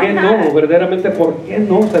 seriously, ¿por why qué no? not? Verdaderamente, ¿por qué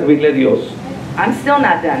no servirle a Dios? I'm still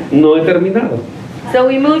not done. No he terminado. So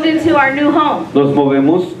we moved into our new home. Nos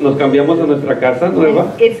movemos, nos cambiamos a nuestra casa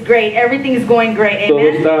nueva. It's great. Everything's going great. Todo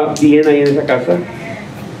Amen. está bien ahí en esa casa.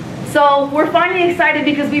 So we're finally excited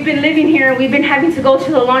because we've been living here and we've been having to go to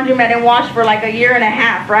the laundromat and wash for like a year and a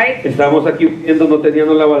half, right? Estábamos aquí viendo, no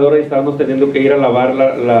teníamos lavadora y estábamos teniendo que ir a lavar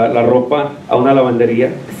la ropa a una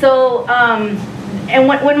lavandería. So, and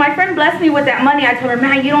when my friend blessed me with that money, I told her,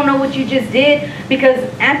 man, you don't know what you just did, because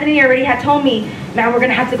Anthony already had told me, man, we're going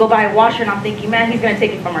to have to go buy a washer, and I'm thinking, man, he's going to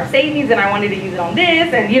take it from our savings, and I wanted to use it on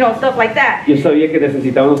this, and, you know, stuff like that. Yo sabía que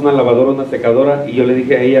necesitábamos una lavadora, una secadora, y yo le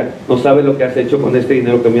dije a ella, no sabes lo que has hecho con este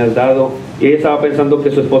dinero que me has dado. Y ella estaba pensando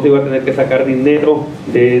que su esposa iba a tener que sacar dinero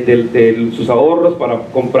de sus ahorros para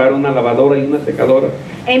comprar una lavadora y una secadora.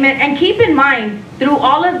 Amen. And keep in mind, through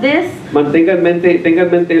all of this, Tenga en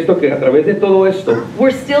mente esto, que a través de todo esto,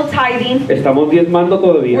 we're still tithing, estamos diezmando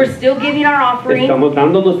todavía, we're still giving our offering. estamos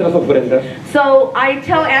dando nuestras ofrendas. So So I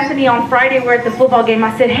tell Anthony on Friday we're at the football game.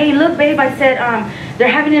 I said, "Hey, look, babe." I said, "They're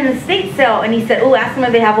having an estate sale," and he said, "Oh, ask them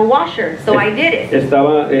if they have a washer." So I did it.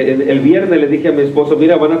 El viernes le dije a mi esposo,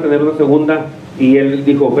 mira, van a tener una segunda, y él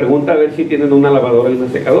dijo, pregunta a ver si tienen una lavadora y una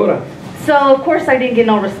secadora. So of course I didn't get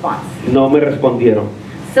no response. No me respondieron.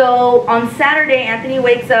 So on Saturday, Anthony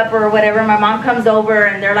wakes up or whatever, my mom comes over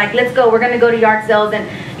and they're like, "Let's go, we're going to go to yard sales and,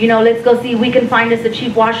 you know, let's go see if we can find us a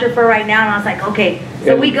cheap washer for right now." And I was like, okay,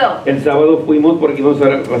 so we go. El sábado fuimos porque íbamos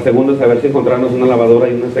a la segunda a ver si encontrarnos una lavadora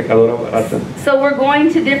y una secadora barata. So we're going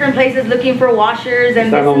to different places looking for washers and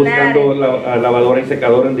this and that. Buscando lavadora y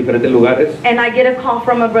secadora en diferentes lugares. And I get a call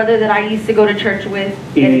from a brother that I used to go to church with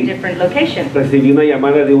in a different location. Recibí una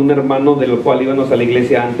llamada de un hermano del cual íbamos a la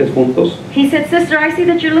iglesia antes juntos. He said, "Sister, I see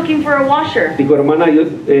that you're looking for a washer." Dijo, hermana, yo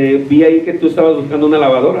vi ahí que tú estabas buscando una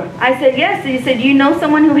lavadora. I said, "Yes." He said, "Do you know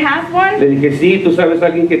someone who has one?" Le dije, sí, ¿tú sabes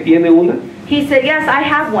alguien que tiene una? He said, "Yes, I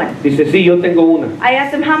have one." Dice, sí, yo tengo una. I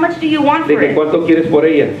asked him, "How much do you want Le for dije, it?" ¿cuánto quieres por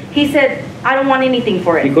ella? He said, "I don't want anything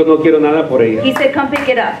for it." Dijo, no quiero nada por ella. He said, "Come pick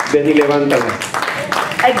it up." Ven y levántala.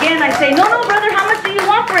 Again, I say, "No, no, brother, how much do you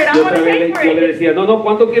want for it? I want to pay for Yo le it." decía, no,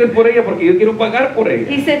 ¿cuánto quieres por ella? Porque yo quiero pagar por ella.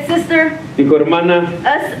 He said, "Sister, Dijo, hermana,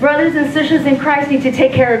 us brothers and sisters in Christ need to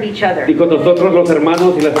take care of each other." dijo, nosotros los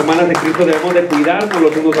hermanos y las hermanas de Cristo debemos de cuidarnos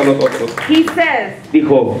los unos a los otros. He says,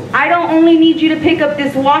 Dijo, "I don't only need you to pick up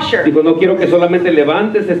this washer. dijo, no quiero que solamente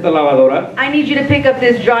levantes esta lavadora, I need you to pick up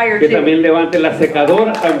this dryer que too." también levantes la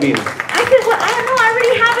secadora también. I said, "Well, I don't know, I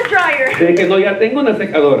already have a dryer." Le dije, no, ya tengo una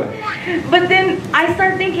secadora. But then I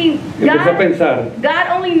start thinking, Empecé a pensar, God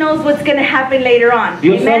only knows what's going to happen later on.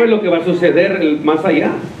 Dios sabe Amen? lo que va a suceder más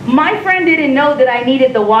allá. My friend didn't know that I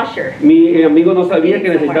needed the washer. Mi amigo no sabía que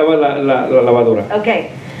necesitaba la lavadora.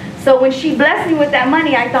 Okay. So when she blessed me with that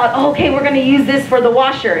money, I thought, oh, okay, we're going to use this for the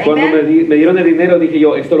washer. Cuando Amen? me dieron el dinero, dije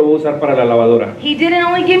yo, esto lo voy a usar para la lavadora. He didn't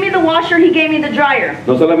only give me the washer, he gave me the dryer.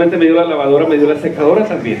 No solamente me dio la lavadora, me dio la secadora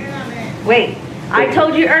también. Wait, I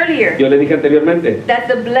told you earlier Yo le dije anteriormente that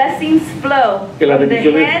the blessings flow que las from the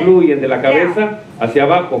bendiciones head fluyen de la down. cabeza hacia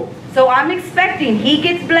abajo. So I'm expecting, he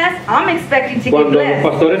gets blessed, I'm expecting to get Cuando los blessed.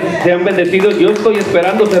 pastores sean bendecidos, yo estoy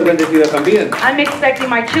esperando ser bendecida también. I'm expecting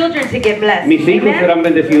my children to get blessed. Mis hijos Amen? serán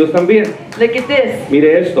bendecidos también. Look at this.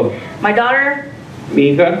 Mire esto, My daughter,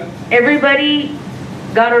 mi hija, everybody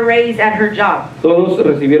got a raise at her job. todos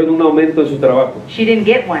recibieron un aumento en su trabajo. She didn't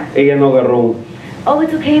get one. Ella no agarró uno. Oh,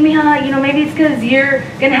 it's okay, mija. You know, maybe it's because you're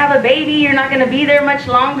going to have a baby. You're not going to be there much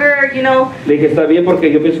longer, you know. Le dije, está bien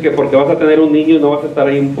porque yo pienso que porque vas a tener un niño no vas a estar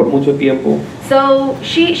ahí por mucho tiempo. So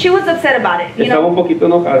she was upset about it, you Estaba un know. poquito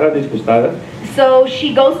enojada, disgustada. So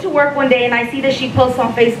she goes to work one day and I see that she posts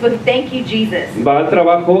on Facebook, "Thank you, Jesus." Va al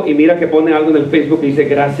trabajo y mira que pone algo en el Facebook y dice,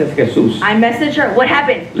 gracias Jesús. I message her, "What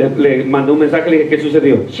happened?" Le mandó un mensaje y le dije, ¿qué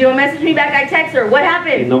sucedió? She will message me back. I text her, "What Y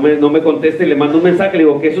happened?" no me contesta y le mando un mensaje y le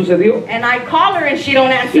digo, ¿qué sucedió? And I call her and she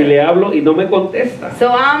don't Y answer. le hablo y no me contesta. So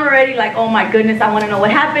I'm already like, oh my goodness, I want to know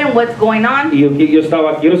what happened, what's going on. Y yo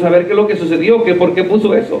estaba, quiero saber qué es lo que sucedió, por qué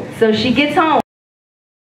puso eso. So she gets home.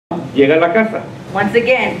 Llega a la casa, Once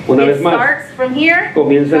again, Una it vez más, starts from here,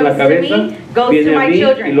 comienza en la comes to cabeza, me, goes to viene a my mí y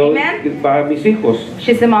children. luego Amen? va a mis hijos.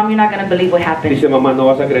 She said, "Mom, you're not going to believe what happened." Dice, mamá, no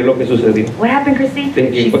vas a creer lo que sucedió. What happened, Christy?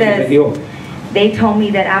 ¿Qué She says, sucedió? they told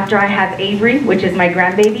me that after I have Avery, which is my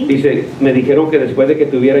grandbaby, Dice, me dijeron que después de que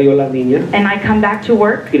tuviera yo la niña and I come back to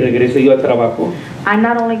work, y regrese yo al trabajo, I'm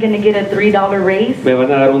not only going to get a $3 raise, me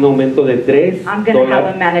van a dar un aumento de $3, I'm going to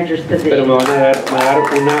have a manager's pero me position. van a dar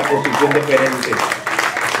una posición de gerente.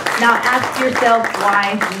 Now ask yourself,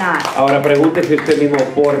 why not? Ahora pregúntese usted mismo,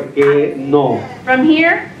 ¿por qué no? From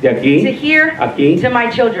here De to aquí, here aquí, to my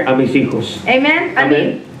a children. mis hijos. Amen? I Amen.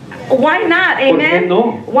 mean, why not? ¿Por qué Amen?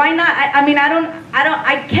 no? Why not? I mean,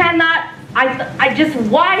 I cannot, I just,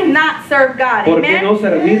 why not serve God? ¿Por qué no Amen?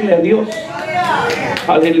 servirle a Dios?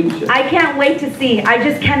 Aleluya. I can't wait to see. I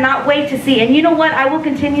just cannot wait to see. And you know what? I will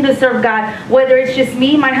continue to serve God. Whether it's just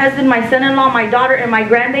me, my husband, my son-in-law, my daughter, and my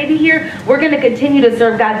grandbaby here, we're going to continue to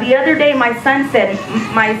serve God. The other day, my son said,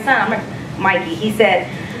 Mikey, he said,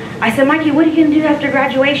 I said, "Mikey, what are you going to do after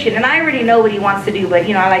graduation?" And I already know what he wants to do, but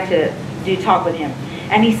you know, I like to talk with him.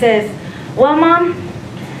 And he says, "Well, Mom,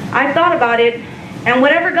 I thought about it, and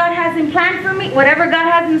whatever God has in plan for me, whatever God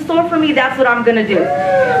has in store for me, that's what I'm going to do."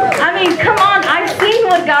 I mean, come on, I've seen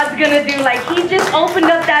what God's going to do. Like, he just opened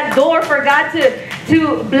up that door for God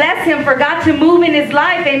to bless him, for God to move in his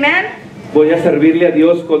life. Amen? Voy a servirle a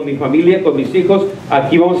Dios con mi familia, con mis hijos.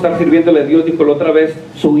 Aquí vamos a estar sirviéndole a Dios. Dijo la otra vez,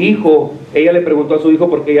 su hijo, ella le preguntó a su hijo,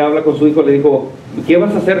 porque ella habla con su hijo, le dijo, ¿qué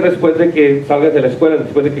vas a hacer después de que salgas de la escuela,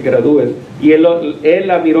 después de que gradúes? Y él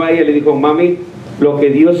la miró a ella y le dijo, mami, lo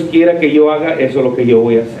que Dios quiera que yo haga, eso es lo que yo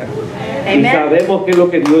voy a hacer. Y Amen. sabemos qué es lo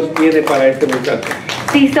que Dios tiene para este muchacho.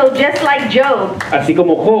 See, so just like Job, Así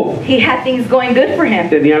como Job he had things going good for him.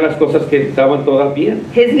 tenía las cosas que estaban todas bien.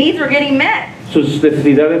 His needs were getting met. Sus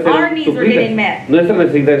necesidades Our eran needs were getting suplidas. met. Nuestras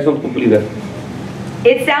necesidades son cumplidas.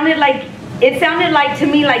 It sounded like to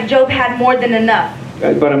me like Job had more than enough.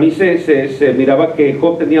 Para mí se miraba que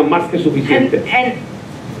Job tenía más que suficiente.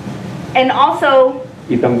 And also,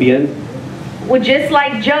 Y también, well, just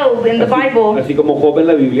like Job in the Bible, así como Job en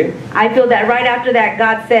la Biblia, I feel that right after that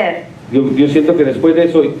God said, yo siento que después de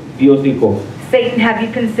eso Dios dijo, Satan, have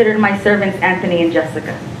you considered my servants Anthony and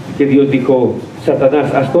Jessica? que Dios dijo,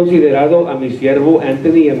 Satanás, ¿has considerado a mi siervo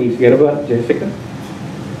Anthony y a mi sierva Jessica?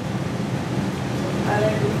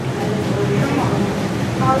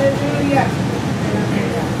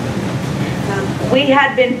 We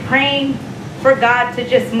had been praying for God to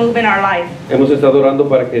just move in our life. Hemos estado orando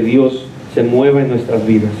para que Dios se mueva en nuestras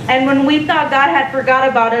vidas. And when we thought God had forgot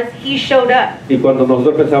about us, He showed up. Y cuando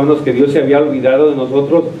nosotros pensábamos que Dios se había olvidado de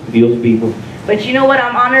nosotros, Dios vino. But you know what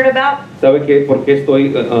I'm honored about? ¿Sabe qué? ¿Por qué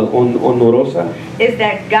estoy honorosa? Is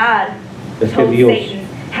that God Es que told Dios, Satan,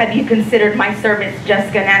 have you considered my servants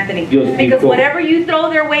Jessica and Anthony? Dios Because dijo, whatever you throw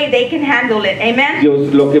their way, they can handle it. Amen?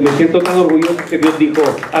 Dios, lo que me siento tan orgulloso es que Dios dijo,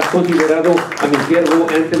 has considerado a mi siervo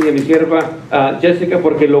Anthony y a mi sierva Jessica,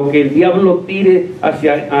 porque lo que el diablo tire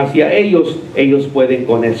hacia ellos, ellos pueden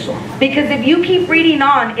con eso. Because if you keep reading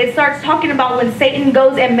on, it starts talking about when Satan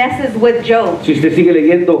goes and messes with Job. Si usted sigue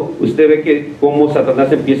leyendo, usted ve que cómo Satanás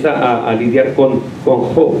empieza a lidiar con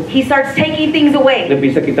Job. He starts taking things Le away,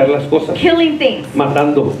 empieza a quitar las cosas, killing things.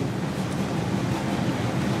 matando.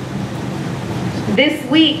 This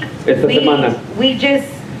week, Esta semana.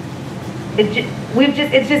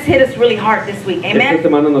 it's just hit us really hard this week. Esta Amen?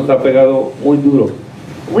 semana nos ha pegado muy duro.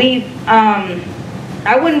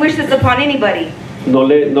 I wouldn't wish this upon anybody. No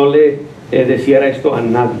le deseara esto a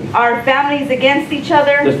nadie. Our families against each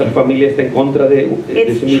other. Nuestra familia está en contra de sí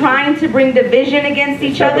It's misma. trying to bring division against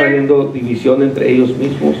each Está other. trayendo división entre ellos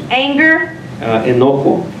mismos, Anger,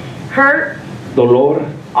 enojo, hurt, dolor,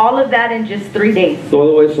 all of that in just 3 days.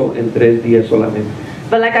 todo eso en 3 días solamente.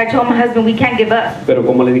 But like I told my husband, we can't give up. Pero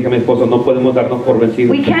como le dije a mi esposo, no podemos darnos por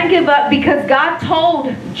vencidos. We can't give up because God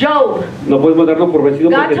told Job, No podemos darnos por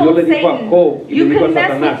vencidos God porque Dios told le dijo a Satan, Job y you le dijo a can mess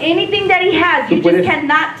with Satanás, anything that he has, Tú you puedes- just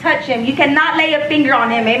cannot touch him. You cannot lay a finger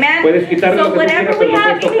on him, amen? Puedes quitarle lo So que tú whatever quieras, we pero no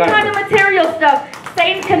have, puedes any tocarlo. kind of material stuff,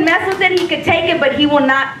 Satan can mess with it, he could take it, but he will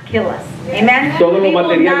not kill us. Amen? todo lo He will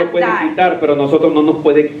material lo not puede die. quitar, pero nosotros no nos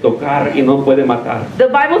puede tocar y no puede matar. The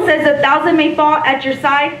Bible says 1,000 may fall at your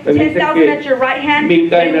side, La Biblia dice 10,000 que at your right hand, 1000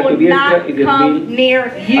 they caen a tu will diestra not y 10,000 come near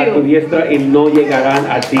A tu you. diestra y no llegarán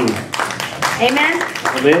a ti. Amen?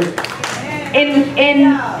 Amén.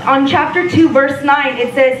 On chapter 2 verse 9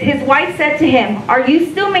 it says, his wife said to him, are you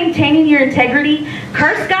still maintaining your integrity?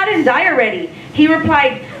 Curse God and die already. He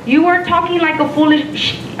replied, you were talking like a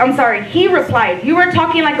foolish he replied, you were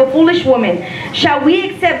talking like a foolish woman. Shall we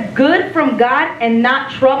accept good from God and not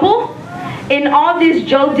trouble? In all this,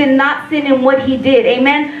 Job did not sin in what he did.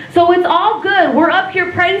 Amen. So it's all good. We're up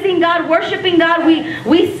here praising God, worshiping God.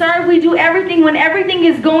 We serve, we do everything when everything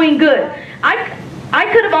is going good. I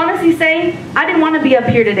could have honestly said, I didn't want to be up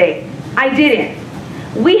here today. I didn't.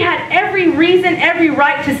 We had every reason, every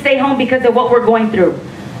right to stay home because of what we're going through.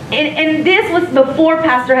 And this was before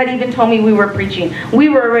Pastor had even told me we were preaching. We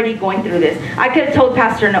were already going through this. I could have told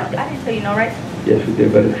Pastor no. I didn't tell you no, right? Yes, we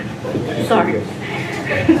did, but Sorry.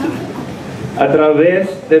 A través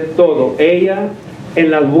de todo,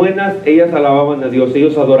 en las buenas, ellas alababan a Dios,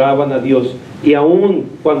 ellos adoraban a Dios. Y aún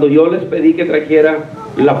cuando yo les pedí que trajera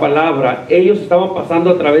la palabra, ellos estaban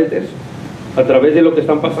pasando a través de eso, a través de lo que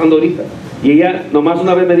están pasando ahorita. Y ella nomás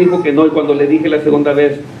una vez me dijo que no, y cuando le dije la segunda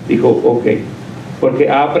vez, dijo, ok, porque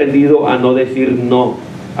ha aprendido a no decir no,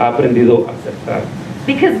 ha aprendido a aceptar.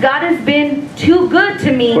 Because God has been too good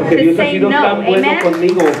to me Porque to Dios ha say sido no. tan bueno Amen.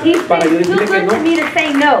 conmigo He's para yo been too decirle que good to no. me to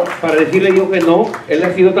say no. Para decirle yo que no, Él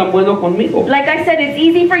ha sido tan bueno conmigo. Like I said, it's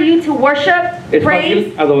easy for you to worship, Es praise,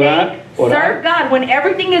 fácil adorar, thank, orar, serve God when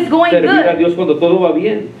everything is going servir a good. Dios cuando todo va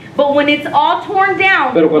bien. But when it's all torn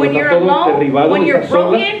down, Pero cuando when está you're todo alone, derribado when y you're estás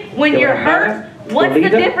sola, broken, when you're hurt, quebrada, what's the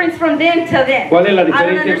dolida, difference from then to then? ¿cuál es la I don't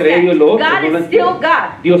diferencia entre ello y understand. lo otro? God No la is still entiendo.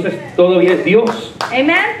 God. Dios todavía es Dios.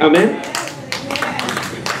 Amen? Amén.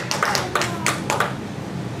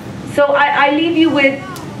 So I leave you with,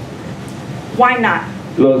 why not?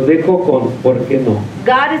 Los dejo con ¿por qué no?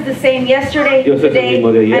 God is the same yesterday, Dios es el today,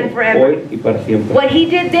 mismo de ayer, and forever. hoy y para siempre. What he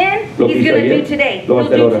did then, Lo que he's hizo going to ayer, do today. lo va a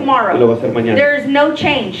He'll hacer do ahora, tomorrow. y lo va a hacer mañana. There's no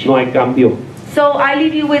change. No hay cambio. So I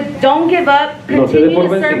leave you with, don't give up, No se dé continue por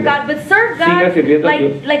to serve vencido. God, but serve Siga God sirviendo a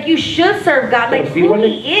Dios. like you should serve God, Pero like who sírvale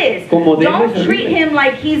he is. como debe Don't servirle. treat him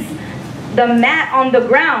like he's the mat on the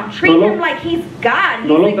ground. Treat him like he's God.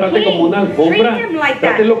 No lo He's the trate como una king. Treat alfombra. him like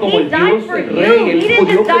that. Trátelo como He el died Dios, for el you. Rey. Él He didn't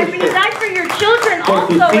murió just por die for you. He usted. died for your children Por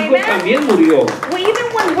sus also. hijos Amen. también murió. Well, even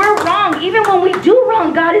when we're wrong, even when we do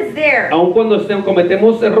wrong, God is there. Aun cuando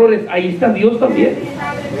cometemos errores, ahí está Dios también.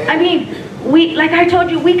 I mean, like I told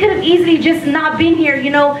you, we could have easily just not been here. You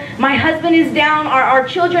know, my husband is down. Our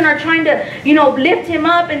children are trying to, you know, lift him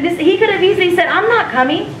up. And this, he could have easily said, I'm not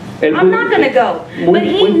coming. I'm not going to go. But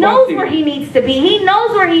he knows where he needs to be. He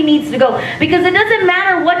knows where he needs to go. Because it doesn't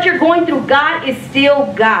matter what you're going through. God is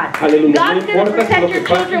still God. Aleluya. God's going to protect your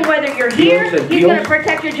children whether you're here. He's going to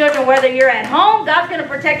protect your children whether you're at home. God's going to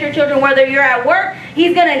protect your children whether you're at work.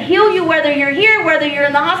 He's going to heal you whether you're here, whether you're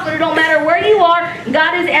in the hospital. It don't matter where you are.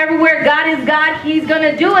 God is everywhere. God is God. He's going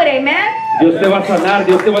to do it. Amen. Dios te va a sanar,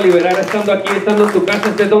 Dios te va a liberar estando aquí, estando en tu casa,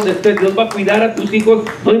 estés donde estés. Dios va a cuidar a tus hijos,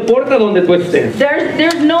 no importa donde tú estés.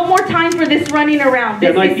 There's no more time for this running around.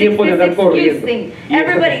 Ya no hay tiempo de andar corriendo. Thing.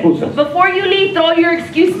 Everybody, before you leave, throw your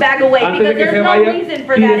excuse bag away. Antes Because de que se there's vaya, no reason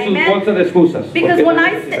for tire that. sus Amen. bolsas de excusas. Because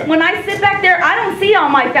when I sit back there, I don't see all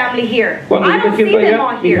my family here. I don't see them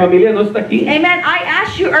all mi here. familia no está aquí. Amen. I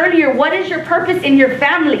asked you earlier, what is your purpose in your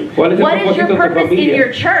family? What is your purpose in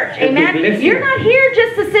your church? Amen. You're not here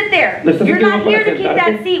just to sit there. You're not here to keep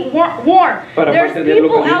that seat warm. There's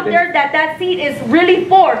people out there that seat is really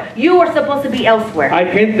for. You are supposed to be elsewhere. Hay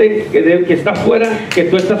gente que está fuera, que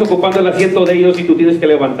tú estás ocupando el asiento de ellos y tú tienes que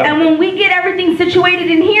levantar. And when we get everything situated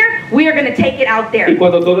in here, we are going to take it out there. Y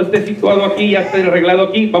cuando todo esté situado aquí, ya esté arreglado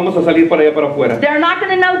aquí, vamos a salir para allá para afuera. They're not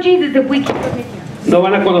going to know Jesus if we keep them in here. No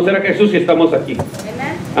van a conocer a Jesús si estamos aquí.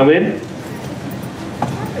 Amen. Amén.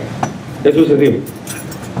 ¿Qué sucedió?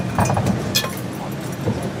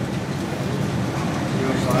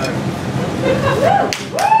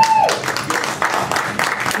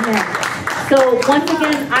 So once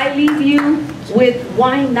again, I leave you with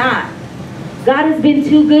why not? God has been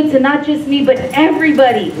too good to not just me, but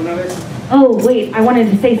everybody. Oh, wait, I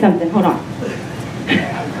wanted to say something. Hold on.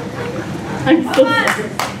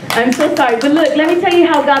 I'm so sorry. But look, let me tell you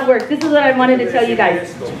how God works. This is what I wanted to tell you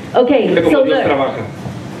guys. Okay, so look.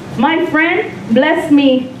 My friend blessed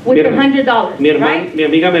me with $100. Mi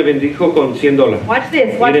amiga me bendijo con $100. Watch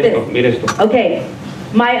this, watch this. Mira esto. Okay.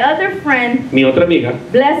 My other friend mi otra amiga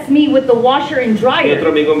blessed me with the washer and dryer. Mi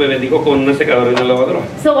otro amigo me bendijo con una secadora y una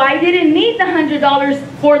lavadora. So I didn't need the $100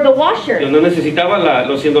 for the washer. Yo no necesitaba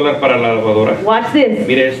los $100 para la lavadora. Watch this.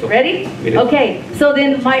 Mire esto. Ready? Mire esto. Okay. So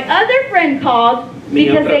then my other friend called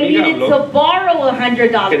because they needed to borrow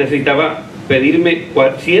 $100. Que necesitaba pedirme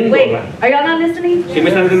 $100. Wait, are y'all not listening? ¿Sí me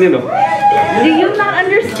están entendiendo? Do you not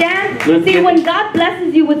understand? No See, when God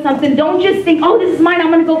blesses you with something, don't just think, oh, this is mine, I'm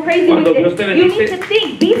going to go crazy Cuando with Dios it. te You bendice, need to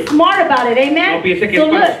think. Be smart about it. Amen? No piense que So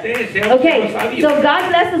es para look, usted, sea okay, sabio. so God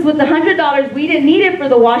blessed us with the $100. We didn't need it for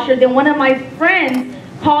the washer. Then one of my friends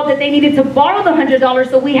called that they needed to borrow the $100,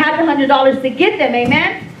 so we had the $100 to get them.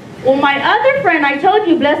 Amen? Well, my other friend, I told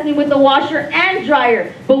you, blessed me with the washer and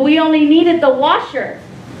dryer, but we only needed the washer.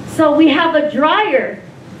 So we have a dryer.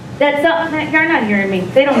 You're not hearing me.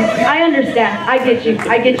 They don't. I understand. I get you.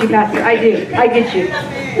 I get you, Pastor. I do. I get you.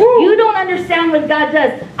 You don't understand what God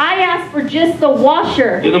does. I asked for just the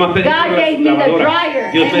washer. God gave me the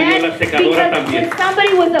dryer. Amen. Because if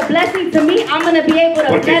somebody was a blessing to me, I'm going to be able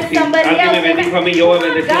to bless somebody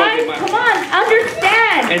else. Guys, come on.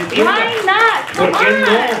 Understand. Why not? Come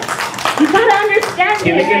on. You got to understand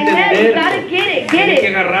it. Amen. You got to get it. Get it. Tienes que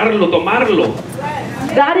agarrarlo, tomarlo.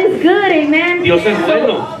 God is good, amen. Dios es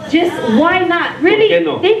bueno. Just why not? Really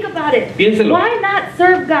no? Think about it. Piénselo. Why not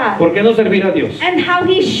serve God? ¿Por qué no servir a Dios? And how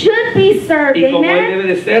He should be served, Y como amen. Él debe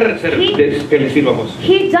de ser que le sirvamos.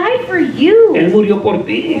 He died for you. Él murió por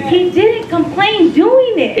ti. He didn't complain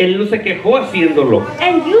doing it. Él no se quejó haciéndolo.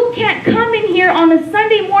 And you can't come in here on a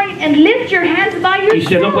Sunday morning and lift your hands by Y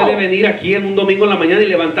usted no puede yourself. venir aquí en un domingo en la mañana y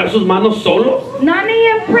levantar sus manos solo 9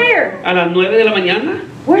 a.m. prayer. a las 9 de la mañana.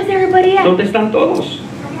 Where's everybody at? ¿Dónde están todos?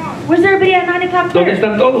 Where's everybody at 9 o'clock ¿Dónde prayer?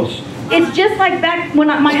 están todos? It's just like back when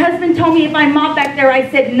my husband told me if I mob back there, I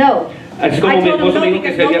said no. Es I como mi told him esposo no me dijo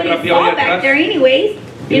que because se había nobody trapeado saw allá back there atrás. anyways.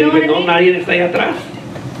 Y You le know what dije, I no, mean? nadie está allá atrás.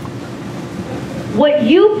 What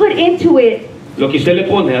you put into it, Lo que usted le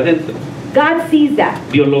pone adentro, God sees that.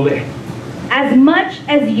 Dios lo ve. As much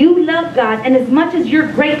as you love God and as much as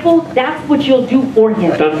you're grateful, that's what you'll do for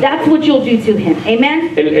Him. That's what you'll do to Him.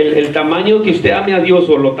 Amen? El tamaño que usted ame a Dios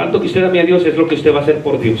o lo tanto que usted ame a Dios es lo que usted va a hacer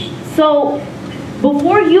por Dios. So,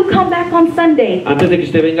 before you come back on Sunday, Antes de que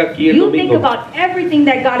usted venga aquí el you think domingo, about everything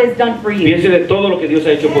that God has done for you. piense de todo lo que Dios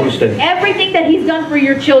ha hecho por usted. Everything that He's done for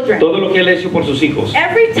your children. Todo lo que Él ha hecho por sus hijos.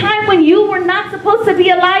 Every time when you were not supposed to be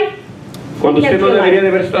alive, Cuando usted kept no you debería de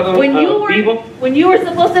alive. haber estado vivo. When you were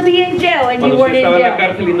supposed to be in jail and you Cuando weren't usted in estaba en la jail.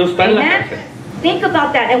 cárcel y no está en la Amen? cárcel. Think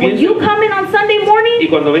about that. And when Piense. you come in on Sunday morning, Y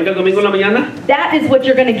cuando venga el domingo en la mañana, that is what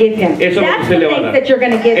you're going to give him. eso es lo That's que usted the le va a thanks dar. that you're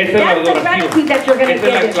going to give him. Esa es la That's the adoración. gratitude that you're going to Esa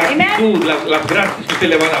es give la him. Amen? gratitud, las gracias que usted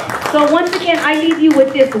le va a dar. So once again, I leave you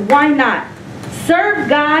with this. Why not? Serve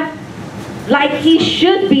God like he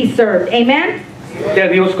should be served. Amen? Sirve a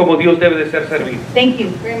Dios como Dios debe de ser servido. Thank you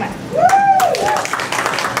very much.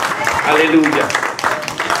 Aleluya.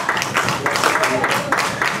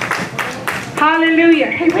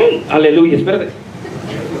 Hallelujah. Hey, wait. Aleluya, espérate.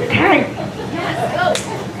 Hey.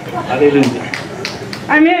 Aleluya.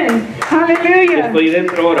 Amen. Hallelujah. Estoy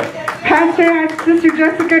dentro ahora. Pastor asked Sister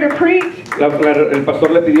Jessica to preach, El pastor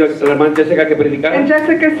le pidió a la hermana Jessica que predicara. and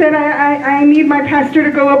Jessica said, I need my pastor to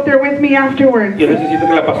go up there with me afterwards. Yo necesito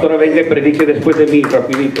que la pastora venga y predique después de mí,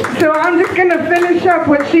 rapidito. So I'm just going to finish up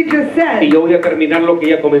what she just Y said. yo voy a terminar lo que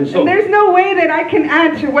ella comenzó. There's no way that I can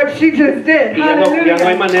add to what she just did. Y ya no hay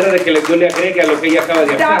Hallelujah. manera de que yo le agregue a lo que ella acaba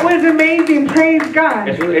de That hacer. was amazing. Praise God.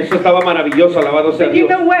 Eso estaba maravilloso, alabado sea But you Dios.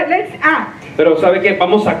 know what? Let's act. Pero ¿sabe qué?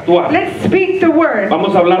 Vamos a actuar. Let's speak the word.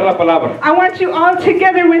 Vamos a hablar la palabra. I want you all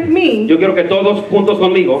together with me. Yo quiero que todos juntos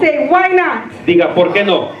conmigo Say, why not? diga, ¿por qué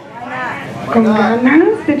no? Con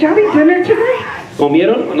ganas. Did y'all eat dinner tonight?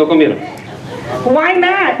 ¿Comieron o no comieron? Why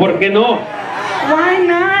not? ¿Por qué no? Why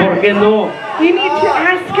not? ¿Por qué no? You need to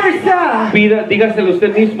ask yourself. Dígaselo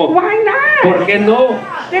usted mismo. Why not? ¿Por qué no?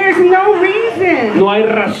 There's no reason. No hay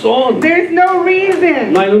razón. There's no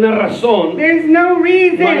reason. No hay una razón. There's no No hay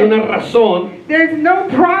reason. una razón. There's no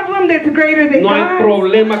problem that's greater than No hay God.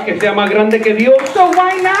 problema que sea más grande que Dios. So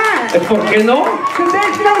why not? ¿Es por qué no? Because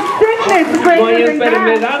there's no sickness No hay greater than God.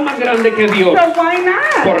 enfermedad más grande que Dios. So why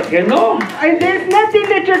not? ¿Por qué no? And there's nothing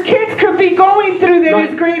that your kids could be going through that No hay-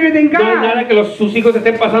 is greater than No hay nada God. que sus hijos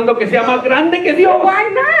estén pasando que sea más grande que Dios. So why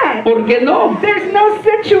not? ¿Por qué no? There's no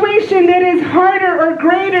situation that is harder or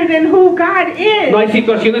greater than who God is. No hay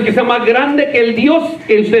situaciones que sean más grandes que el Dios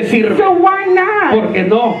que usted sirve. So why not? ¿Por qué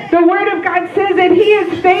no? The Word of God says that He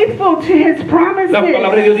is faithful to His promises. La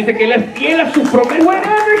palabra de Dios dice que Él es fiel a su promesa.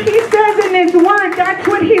 Whatever He says in His Word, that's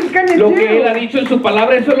what He's going to Lo que Él ha do. dicho en su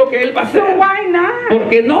palabra, eso es lo que Él va a So hacer. why not? ¿Por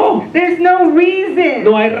qué no? There's no reason.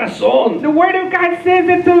 No hay razón. The Word of God says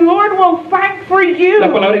that the Lord will fight for you.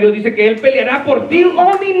 La palabra de Dios dice que Él peleará por ti. You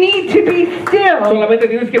only need to be still. Solamente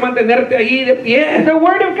tienes que mantenerte ahí de pie. The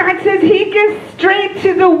Word of God says He gives strength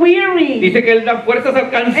to the weary. Dice que Él da fuerzas al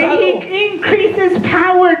And cansado. He increases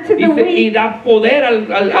power to the Dice, y weak. da poder al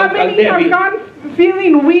How many have débil. gone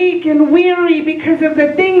feeling weak and weary because of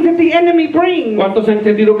the things that the enemy brings? ¿Cuántos se han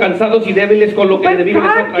sentido cansados y débiles con lo que el But enemigo les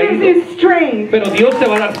ha God gives traído? you strength. Pero Dios te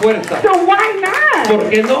va a dar fuerza. So why not? ¿Por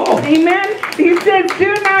qué no? Amen. He says,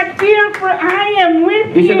 do not fear, for I am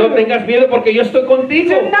with Dice, no you. tengas miedo porque yo estoy contigo.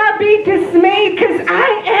 Do not be dismayed, because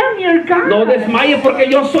I am your God. No desmayes porque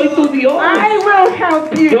yo soy tu Dios. I will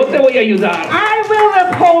help you. Yo te voy a ayudar. I will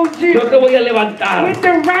uphold you Yo te voy a levantar with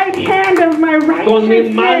the right hand of my con mi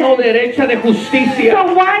mano righteousness. derecha de justicia.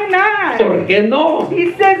 So why not? ¿Por qué no?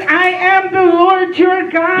 He says, I am the Lord your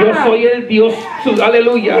God. Yo soy el Dios,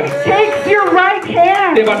 aleluya. Takes your right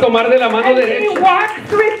hand. Te va a tomar de la mano And he derecha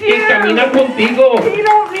walks with y you. camina contigo. He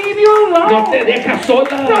don't leave you alone. No te deja So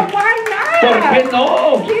sola. why not? ¿Por qué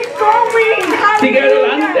no? Keep going. Sigue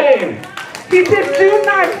Hallelujah. adelante. He says, do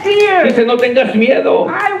not fear. Dice, no tengas miedo.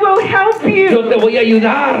 I will help Yo you. te voy a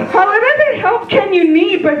ayudar. What other help can you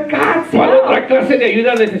need but God's ¿Cuál otra help? clase de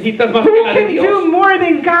ayuda necesitas más que Who la de can do Dios? more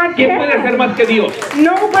than God ¿Quién puede hacer can? más que Dios?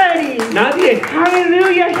 Nobody. Nadie.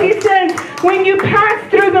 Hallelujah. He says, when you pass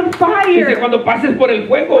through the Dice, fire, cuando pases por el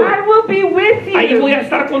fuego, I will be with ahí voy you. a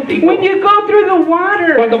estar contigo. When you go through the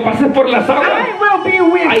water, Cuando pases por las I aguas, will be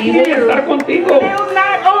with ahí voy a you. estar contigo. They'll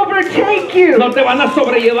not overtake you. No te van a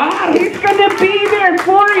sobrellevar. He's going to be there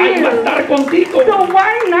for Ahí va a you. estar contigo. So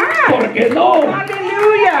why not? ¿Por qué no?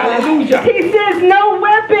 Hallelujah. Aleluya. He says no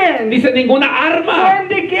weapon Dice, ninguna arma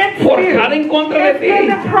formed against forjada you en contra de is ti going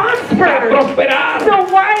to va a prosper. prosperar. So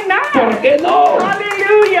why not? ¿Por qué no?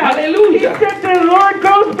 Hallelujah. Aleluya. He said the Lord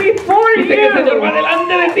goes before Dice que el Señor va you.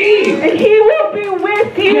 delante de ti And He will be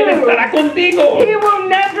with y Él estará you. contigo. He will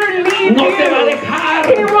never leave No te va a you. dejar.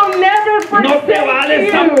 He will never No te va a forsake you.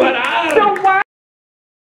 desamparar. So why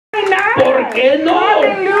not? ¿Por qué no?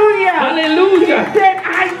 Hallelujah. Aleluya. He said,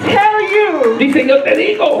 I tell you, Dice, yo te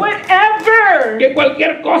digo whatever. que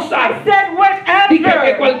cualquier cosa, I said dije que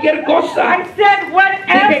whatever. cualquier cosa, I said dije que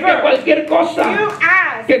whatever cualquier you cosa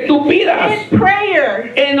ask que tú pidas in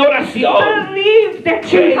prayer, en oración, believe that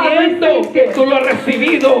you have creyendo received que it. tú lo has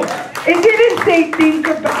recibido. It didn't say think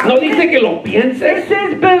about No it. dice que lo It pienses,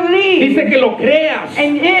 says believe, dice que lo creas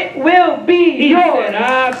and it will be be y yours.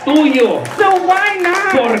 será tuyo. So why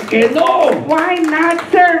not? ¿Por qué no? Why not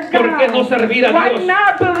serve God? ¿Por qué no servir a Why Dios?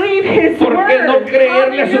 not believe His ¿Por qué word? no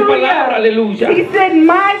creerle a su palabra? Aleluya. He said,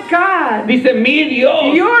 my God, Dice, mi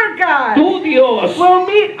Dios, your God, tu Dios, will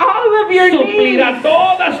meet all of your needs suplirá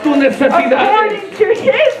todas tus necesidades according to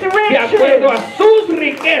His de acuerdo a riches. sus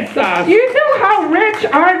riquezas. You know how rich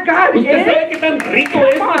our God ¿Usted is? sabe qué tan rico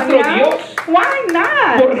es Come on nuestro now. Dios? Why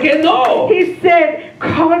not? ¿Por qué no? He said,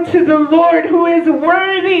 call to the Lord who is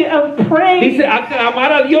worthy of praise. Dice,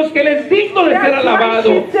 aclamar a Dios que Él es digno de ser That's why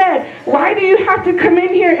alabado. she said, why do you have to come in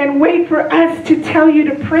here and wait for us to tell you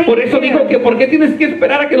to praise Por eso dijo Him? que ¿por qué tienes que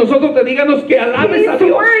esperar a que nosotros te digamos que alabes a He's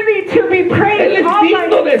Dios? worthy to be Él praised es all by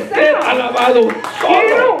digno de ser himself. alabado You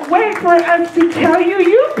solo. don't wait for us to tell you.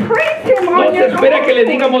 You praise Him No on se your espera que le own.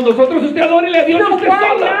 digamos nosotros, usted adórele a Dios So usted why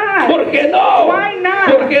sola. not? ¿Por qué no? Why not?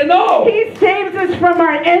 ¿Por qué no? He saves us from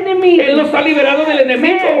our enemies. Él nos ha liberado del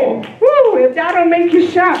enemigo. Man, woo, if that don't make you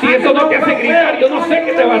shout, Si I eso don't no know te hace what gritar, will. yo no sé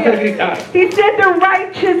qué te va a hacer gritar. He said the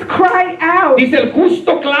righteous cry out, Dice, el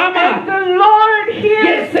justo and clama the Lord y el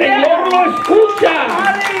hears Señor them. lo escucha.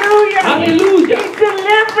 Hallelujah. Aleluya. He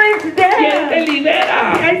delivers Y Él te them.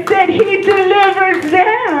 libera. I said He delivers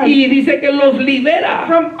them Y dice que los libera.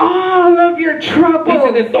 from all of your Dice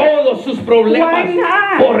troubles. de todos sus problemas. Why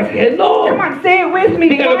not? ¿Por qué no? Come on, say it with me.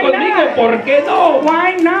 Dígalo Why conmigo, not? ¿por qué no?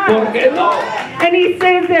 Why ¿Por not? qué no? And He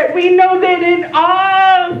says that we know that in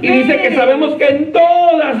all Y dice que things, sabemos que en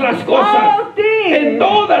todas las cosas, all things, en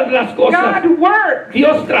todas las cosas, God works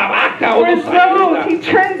Dios trabaja o for nos those. ayuda. He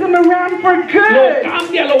turns them around for Lo good.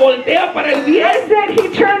 cambia, lo voltea para el bien. I said He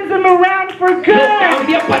turns them around for Lo good.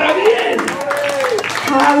 cambia para bien.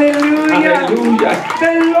 Hallelujah. Aleluya.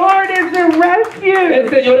 The Lord is a refuge El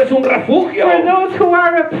Señor es un refugio. for those who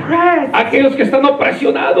are oppressed Aquellos que están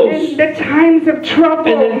opresionados in the times of en el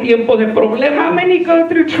trouble. tiempo de How problemas. many go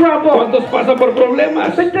through trouble? ¿Cuántos pasan por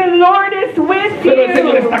problemas? But the Lord is with Pero el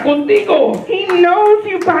Señor está you. contigo. He knows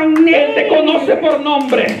you by Él te conoce name. por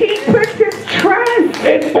nombre. He puts His trust.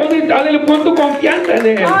 Él pon tu confianza en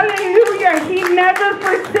Él. Hallelujah. He never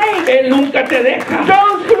forsakes Él nunca te deja.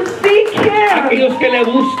 those who seek Him. Aquellos que le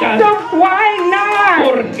buscan. So why not?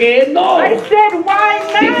 ¿Por qué no? I said, why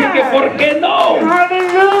Dice que not? ¿por qué no?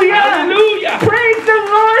 Hallelujah. Aleluya. Praise the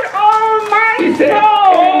Lord, all my Dice, soul.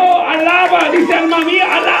 oh, alaba, dice alma mía,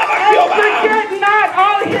 alaba a And Jehová. forget not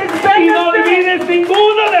all His Y no benefits. olvides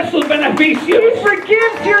ninguno de sus beneficios. He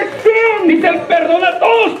forgives your sins. Dice, Él perdona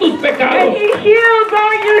todos tus And pecados. He heals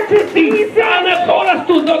all your Y diseases. sana todas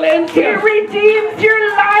tus He dolencias. redeems your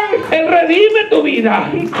life. Él redime tu vida.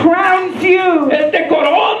 He crowns you. Él te I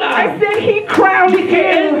corona. said He crowns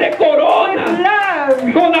Dije, Él you te with corona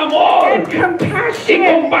love con amor and y compassion.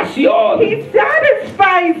 compasión. He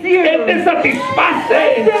satisfies you. Él te I satisface.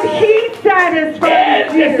 said He Él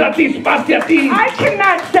satisfies te you. satisface a ti. I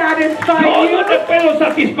cannot satisfy Yo no te you. puedo He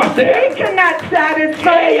satisfacer. cannot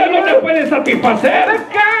satisfy Ella no te you. puede satisfacer.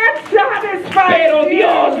 But God satisfies Pero you.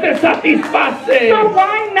 Dios te satisface. So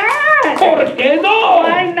why not? ¿Por qué no?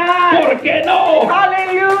 Why not? ¿Por qué no?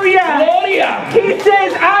 Hallelujah. Gloria. He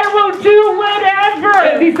says, I will do Él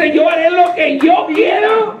whatever dice, yo haré lo que yo quiera.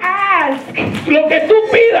 you ask. Lo que tú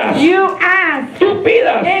pidas. You ask Tú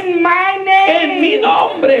pidas. in my En mi name.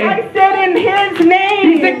 nombre. I said in His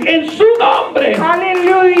Dice name. en su nombre.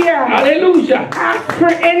 Hallelujah. Aleluya. Ask for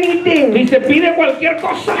anything. Dice, pide cualquier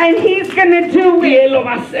cosa. And He's going to do Y it. Él lo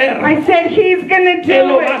va a hacer. I said He's going to Él do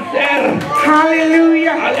lo va it. a hacer.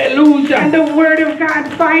 Hallelujah. And Aleluya. the Word of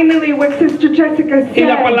God, finally, what Sister Jessica Y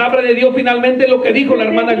la said. palabra de Dios finalmente lo que dijo la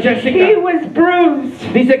hermana He Jessica. was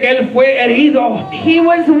bruised. Dice que Él fue herido. He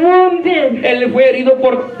was wounded. Él fue herido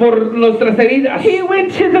por nuestras heridas. He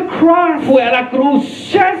went to the cross Fue a la cruz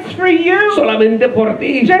just for you, solamente por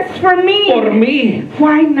ti. just for me. Por mí.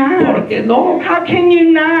 Why ¿Por not? qué no? How can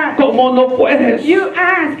you not? ¿Cómo no puedes? You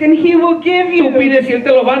ask and He will give Tú you. pides y Él te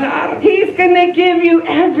lo va a dar. He's going to give you Él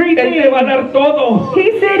te everything. va a dar todo.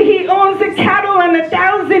 He said He owns the cattle on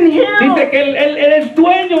 1,000 hills. Dice que Él es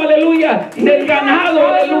dueño, aleluya, del ganado,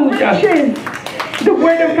 aleluya. The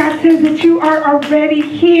Word of God says that you are already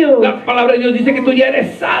healed. La palabra de Dios dice que tú ya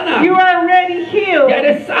eres sana. You are already healed Ya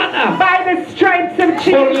eres sana by the stripes of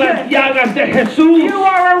por las Jesus. llagas de Jesús. You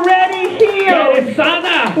are already Ya healed. eres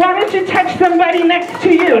sana. Why don't you touch somebody next to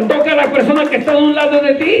you Toca a la persona que está a un lado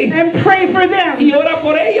de ti and pray for them y ora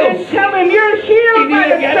por and ellos. tell them you're Y healed by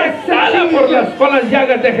dile que eres the sana stripes por of Jesus. las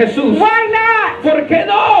llagas de Jesús. Why not? ¿Por qué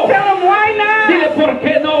no? Tell them why not? Dile, ¿por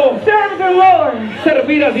qué no? Serve the Lord.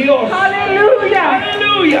 Servir a Dios. Hallelujah.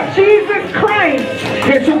 Aleluya. Jesus Christ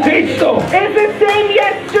Jesucristo is the same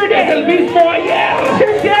es el yesterday, mismo ayer,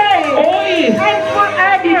 today, hoy and y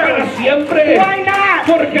para forever. siempre. Why not?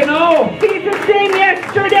 ¿Por qué no? no. He's the same Él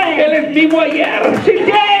yesterday, es mismo ayer,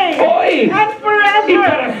 today, hoy and y forever.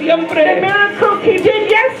 para The siempre. miracles he did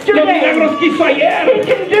Los yesterday, milagros que hizo he ayer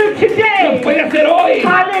can do los today. puede hacer hoy.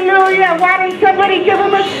 Hallelujah. Why don't somebody give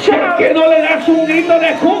him a ¿Por shout? qué no le das un grito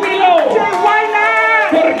de júbilo? Say, why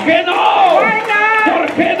not? ¿Por qué no? Why not? ¿Por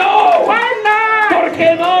qué no? Why not? ¿Por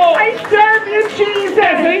qué no? I serve you, Te Jesus.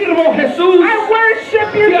 sirvo, Jesús. I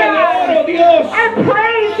worship you, Te adoro, God. Dios. I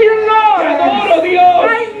praise you, Te Lord. adoro, Dios.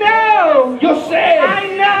 I know. Yo sé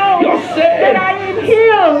I know Yo sé that I am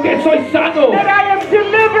healed, que soy sano, that I am que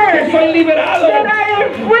delivered, soy liberado. that I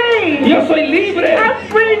am free. Yo soy libre. I'm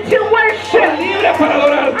free to Soy worship. libre para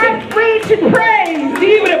adorarte. I'm free to praise.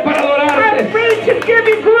 Libre para I'm adorarte. free to give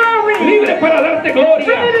you glory. Libre para darte Free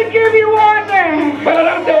gloria. to give you honor. Para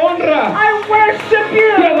darte honra. I worship Te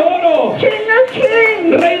you, adoro. King of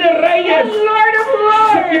kings Rey de and reyes. Lord of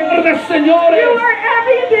lords. Señor de You señores. are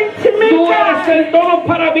everything to me, Tú eres God. el todo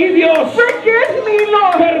para mí, Dios. Forgive me,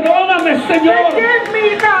 Lord. Perdóname, Señor. Forgive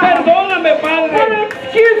me, God, Perdóname, for Padre,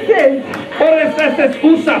 excuses. por estas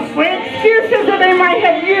excusas. For excuses that I might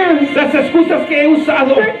have used. Las excusas que he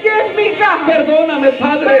usado. Forgive me, God. Perdóname, But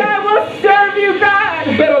Padre. I will serve you,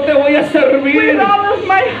 God, Pero te voy a with servir all of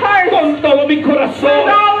my heart, con todo mi with corazón,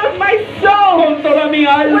 all of my soul, con toda mi with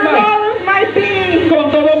alma, all of my being.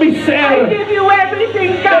 con todo mi I ser. give you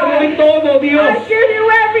everything, Te doy God. todo, I Dios. give you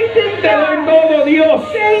everything, Te doy God. todo, Dios.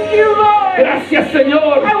 Thank you, Lord. Gracias,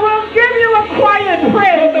 Señor. I will give you a quiet No te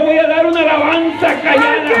praise. voy a dar una alabanza I'll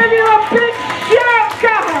callada. give you a big shout,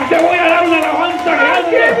 God. Te voy a dar una alabanza I'll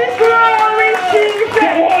give grande. you glory, Te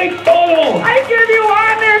Jesus. doy todo. I give you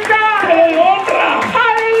honor, Te God. doy honra.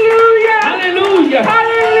 Hallelujah. Aleluya.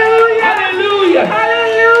 Hallelujah. Aleluya.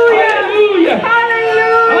 Hallelujah. Aleluya.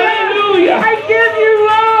 Hallelujah. Aleluya. I give you,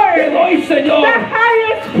 Te Lord, doy, the Señor,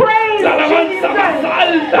 highest praise, la alabanza Jesus. más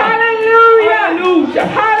alta. Hallelujah. Aleluya.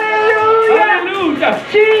 Hallelujah. Aleluya.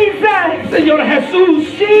 Jesus. Señor Jesús.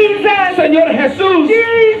 Jesus. Señor Jesús.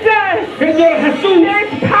 Jesus. Señor Jesús.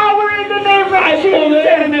 There's power in the name of Hay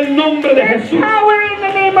poder en Jesus. el nombre de There's Jesús. power in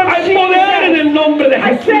the name of Hay poder en Jesus. el nombre de I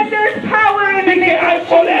Jesús. said there's power in the Y que name hay of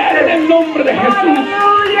poder en el Jesus. nombre de Jesús.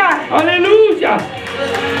 Hallelujah. Aleluya.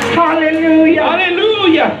 Hallelujah.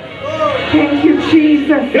 Aleluya. Thank you,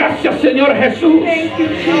 Jesus. Gracias, Señor Jesús. Thank you,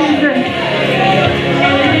 Jesus.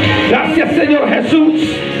 Gracias, Señor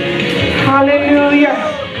Jesús. Hallelujah.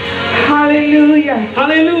 Hallelujah.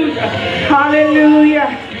 Aleluya. Hallelujah.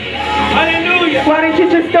 Aleluya. Why don't you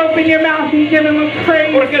just open your mouth and give him a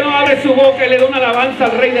praise? ¿Por qué no abre su boca y le da una alabanza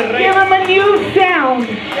al Rey de Give Reyes? him a new sound.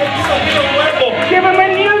 Give him a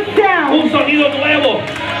new sound. Un sonido nuevo.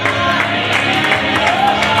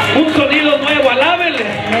 Un sonido nuevo. Alábenle.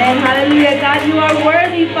 Amen. Hallelujah. God, you are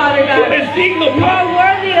worthy, Father Tú God. eres digno, You are Padre.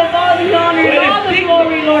 worthy of all the honor Tú and all eres the digno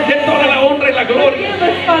glory, Lord. de toda la honra y la gloria. Forgive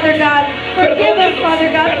us, Father God. Forgive us, Father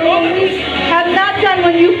God, for what we have not done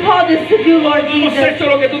when you called us to do, Lord No hemos Jesus. hecho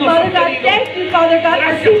lo que tú nos Father has God, pedido. thank you, Father God, for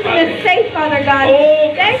Gracias, keeping Padre. us safe, Father God.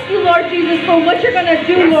 Oh, Thank you, Lord Jesus, for what you're going to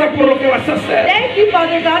do, Gracias Lord por lo que Jesus. vas a hacer. Thank you,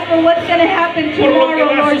 Father God, for what's going to happen Por lo que tomorrow,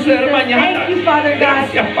 va a Lord suceder Jesus. mañana. Thank you, Father God.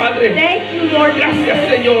 Gracias, Padre. Thank you, Lord Gracias, Jesus.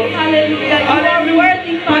 Señor. Hallelujah. You are Aleluya.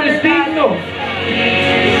 worthy, Tú Father eres God. digno.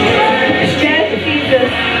 Yes, Jesus.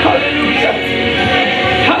 Aleluya.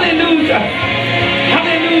 Aleluya.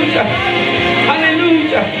 Aleluya.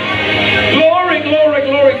 Aleluya. Glory, glory,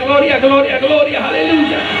 glory, gloria, gloria, gloria.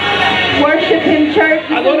 Aleluya. Worship him, church.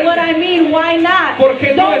 This is Adore. what I mean. Why not?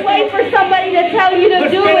 Porque no Don't es- wait for somebody to tell you to No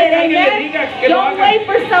do espere it. que alguien le Amen. diga que lo Don't haga. wait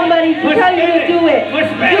for somebody to No tell you to espere. do it. No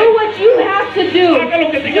espere. Do what you have to do. Haga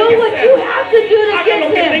lo que tenga Do que what hacer. you have to do to Haga get lo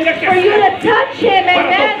que him. tenga que For you to hacer. touch him. Para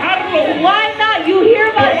Amen. tocarlo. Why not? You hear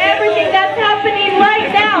about Porque everything that's happening right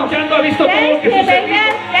está now. escuchando, ha visto todo lo Thank que him. sucedió.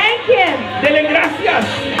 Amen. Thank him. Dele gracias.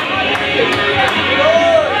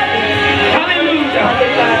 Aleluya.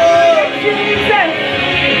 Jesus.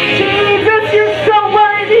 Jesus, you're so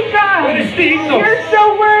worthy, Tú God. eres digno. You're so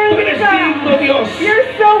Tú worthy, eres digno, God. Dios. You're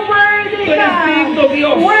so worthy, Tú eres digno, God.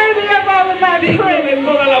 Dios. Worthy of all of my Digno de praise.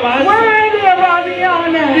 toda alabanza. Worthy of all the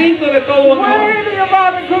honor. Digno de todo honor. Worthy of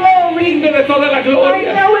all the glory. Digno de toda la I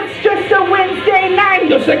gloria. know it's just a Wednesday night,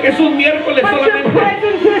 Yo sé que es un miércoles but your solamente,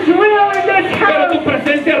 presence is real in this pero tu house.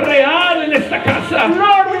 presencia es real en esta casa.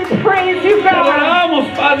 Lord, we praise you, Te God. adoramos,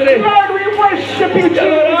 Padre. Lord, we worship you, Te Jesus.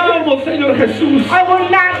 adoramos, Señor Jesús. I will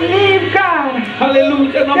not leave, God,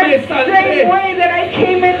 Aleluya. No me the saldré same way that I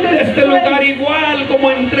came in de this este lugar place. igual como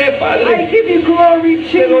entré, I Padre. give you glory,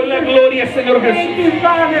 Te doy la Jesus. gloria, Señor Thank Jesús. you,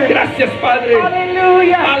 Father. Gracias, Padre.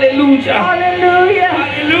 Hallelujah. Aleluya. Hallelujah.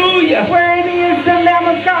 Aleluya. Worthy is is the Lamb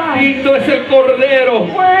of God. Digno es el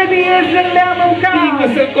Cordero. Worthy is the Lamb of Digno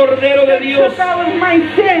es God. el Cordero de That Dios took all of my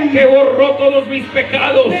sins. que borró todos mis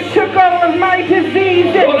pecados, That took all of my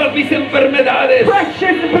diseases. todas mis enfermedades.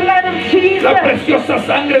 Precious blood of Jesus. La preciosa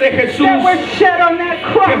sangre de Jesús That was shed on that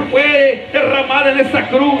que cross. fue derramada en esa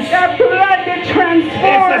cruz. That blood that Esa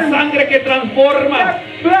transforms. sangre que transforma. That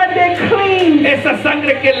blood that cleans. Esa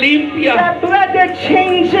sangre que limpia. That blood that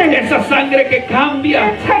changes. Esa sangre que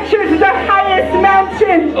cambia. It touches the highest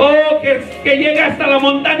mountain. Oh, que llega hasta la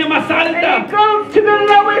montaña más And alta it goes to the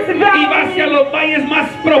lowest y va hacia valley. los valles más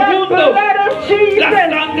The profundos. blood of Jesus. La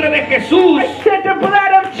sangre de Jesús. I said the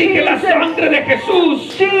blood of Dije la Jesus. sangre de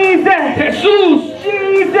Jesús. Jesus. Jesús.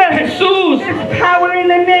 Jesus. Jesús. There's power in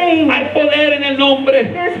the name. Hay poder en el nombre.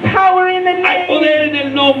 There's power in the Hay poder name. en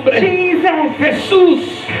el nombre. Jesus. Jesús.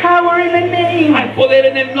 Power in the name. Hay poder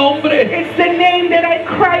en el nombre. It's the name that I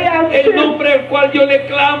cry out El to. nombre al cual yo le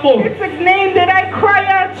clamo. It's the name that I cry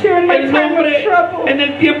out to in my El time nombre of trouble. en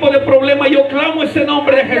el tiempo de problema. Yo clamo ese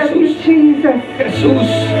nombre de I love you, Jesús. Jesus. Jesús.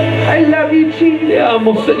 I love you, Te Jesus.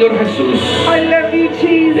 amo, Señor Jesús. I love you, Te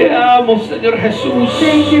Jesus. amo, Señor Jesús.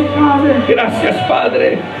 Thank you, Father. Gracias,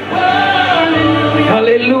 Padre. Hallelujah.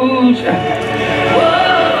 Aleluya.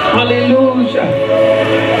 Aleluya.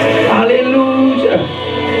 Aleluya.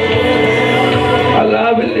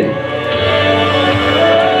 Alábele.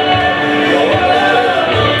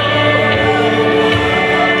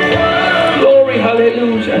 Glory,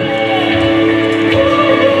 aleluya.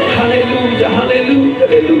 Aleluya, aleluya,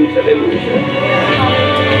 aleluya, aleluya.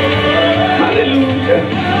 Aleluya.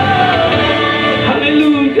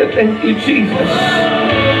 Hallelujah. Thank you, Jesus.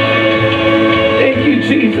 Thank you,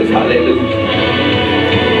 Jesus.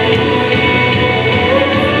 Hallelujah.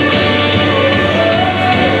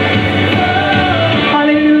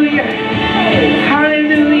 Hallelujah.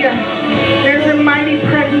 Hallelujah. There's a mighty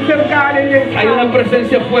presence of God in this Hay una house.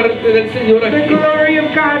 presencia fuerte del Señor The aquí. glory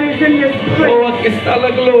of God is in this Oh, place. aquí está la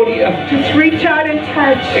gloria. Just reach out and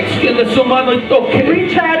touch. Extiende su mano y toque.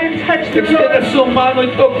 Reach out and touch the Extiende Lord. su mano y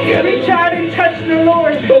toque. Reach out and touch the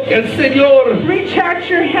Lord. Toque al Señor. Reach out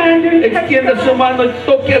your hand and touch Extiende su God. mano y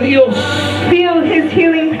toque a Dios. Feel His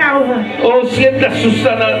healing power. Oh, sienta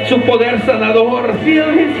su poder sanador.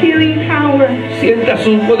 Feel His healing power. Sienta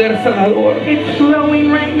su poder sanador. It's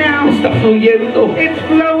flowing right now. Está fluyendo. It's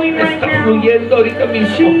flowing right Está now. fluyendo ahorita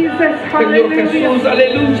mismo. Jesus, Señor Jesús, hallelujah.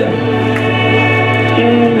 aleluya.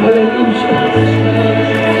 Aleluya.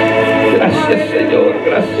 Gracias, Señor.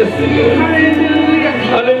 Gracias, Señor. Hallelujah.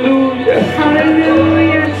 Aleluya.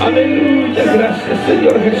 Hallelujah. Aleluya. Gracias,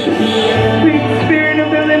 Señor Jesús. Sweet Spirit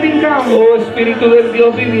of the living God. Oh, Espíritu del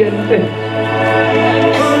Dios viviente.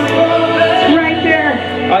 It's right there.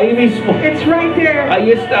 Ahí mismo. It's right there.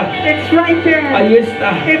 Ahí está. It's right there. Ahí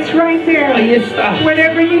está. It's right there. Ahí está.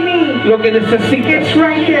 Whatever you need, Lo que necesitas it's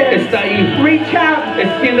right there. está ahí. Reach out.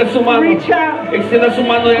 Extienda su mano. Reach out. Extienda su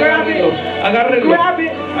mano y Grab agárrelo. it. Agárrelo. Grab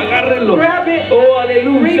it. Agárrelo. Grab it. Oh,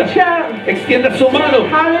 aleluya. Reach out. Extienda su mano.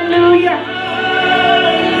 Hallelujah.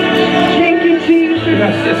 Thank you, Jesus.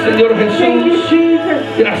 Gracias, Señor Thank you, Jesús.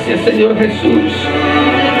 Jesus. Gracias, Señor Jesús.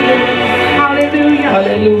 Hallelujah.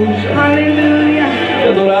 Aleluya. Hallelujah. Te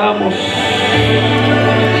adoramos.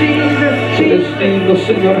 Jesus, Tú eres Jesus. digno,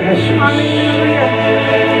 Señor Jesús. Hallelujah.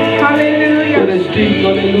 Tú Hallelujah. eres digno.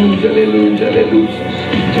 Aleluya, aleluya, aleluya.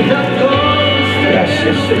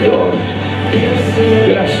 Gracias, Señor.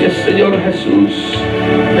 Gracias, Señor Jesús.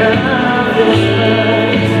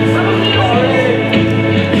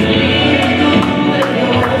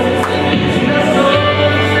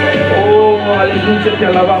 Oh, aleluya, te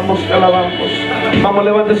alabamos, te alabamos. Vamos,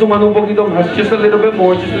 levante su mano un poquito más. Just a little bit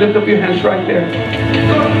more. Just lift up your hands right there.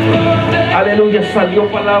 Aleluya, salió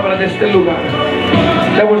palabra de este lugar.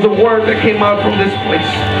 There was a word that came out from this place.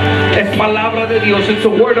 Es palabra de Dios. It's a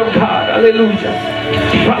word of God. Aleluya.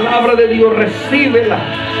 Palabra de Dios. Recíbela.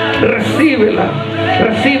 Recíbela.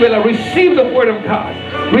 Recíbela. Receive the word of God.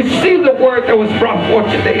 Receive the word that was brought forth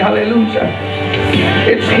today. Hallelujah.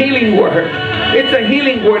 It's healing word. It's a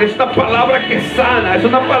healing word. Es una palabra que sana. Es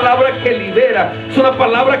una palabra que libera. Es una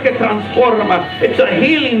palabra que transforma. It's a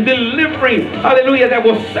healing, delivery. Hallelujah. That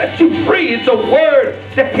will set you free. It's a word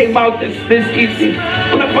that came out this evening.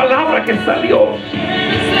 Una palabra que salió.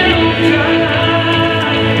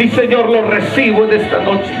 Y Señor, lo recibo en esta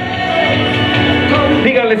noche.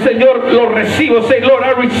 Dígale, Señor, lo recibo. Say, Lord,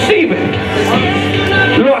 I receive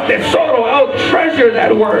it. Lo atesoro. I'll treasure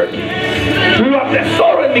that word. Lo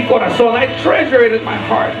atesoro en mi corazón. I treasure it in my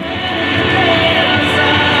heart.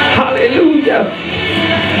 Aleluya.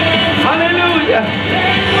 Aleluya.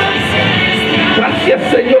 Gracias,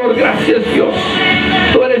 Señor. Gracias, Dios.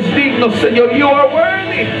 Tú eres digno. digno, Señor. You are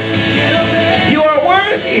worthy. You are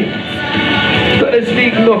worthy. Tú eres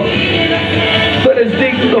digno. Tú eres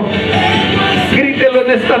digno. Grítelo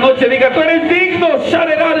en esta noche. Diga, tú eres digno. Shout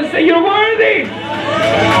it out and say, you're worthy.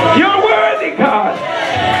 You're worthy, God.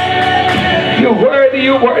 You're worthy,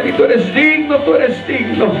 you're worthy. Tú eres digno, tú eres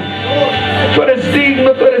digno. Tú eres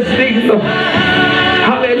digno, tú eres digno.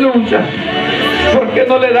 Aleluya. ¿Por qué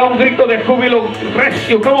no le da un grito de júbilo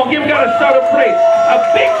recio? Come on, give God a shout of praise.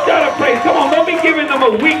 A big shout of praise. Come on, don't be giving them a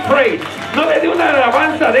weak praise. No le dé una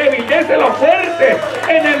alabanza débil, déselo fuerte.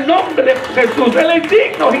 En el nombre de Jesús. Él es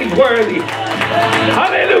digno, He's worthy.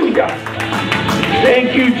 Aleluya.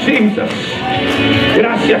 Thank you, Jesus.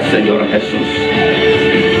 Gracias, Señor Jesús.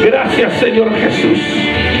 Gracias, Señor Jesús.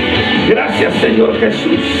 Gracias, Señor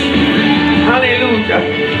Jesús. Aleluya.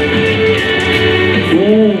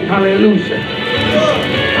 Aleluya.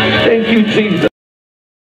 Thank you, Jesus.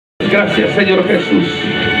 Gracias, Señor Jesús.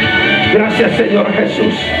 Gracias, Señor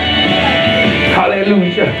Jesús.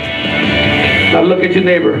 Hallelujah. Now look at your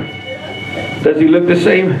neighbor. Does he look the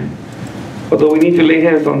same? Although we need to lay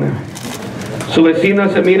hands on them. Su vecina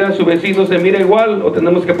se mira, su vecino se mira igual, o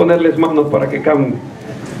tenemos que ponerles manos para que cambie.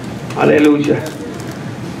 Aleluya.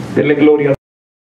 Dele gloria.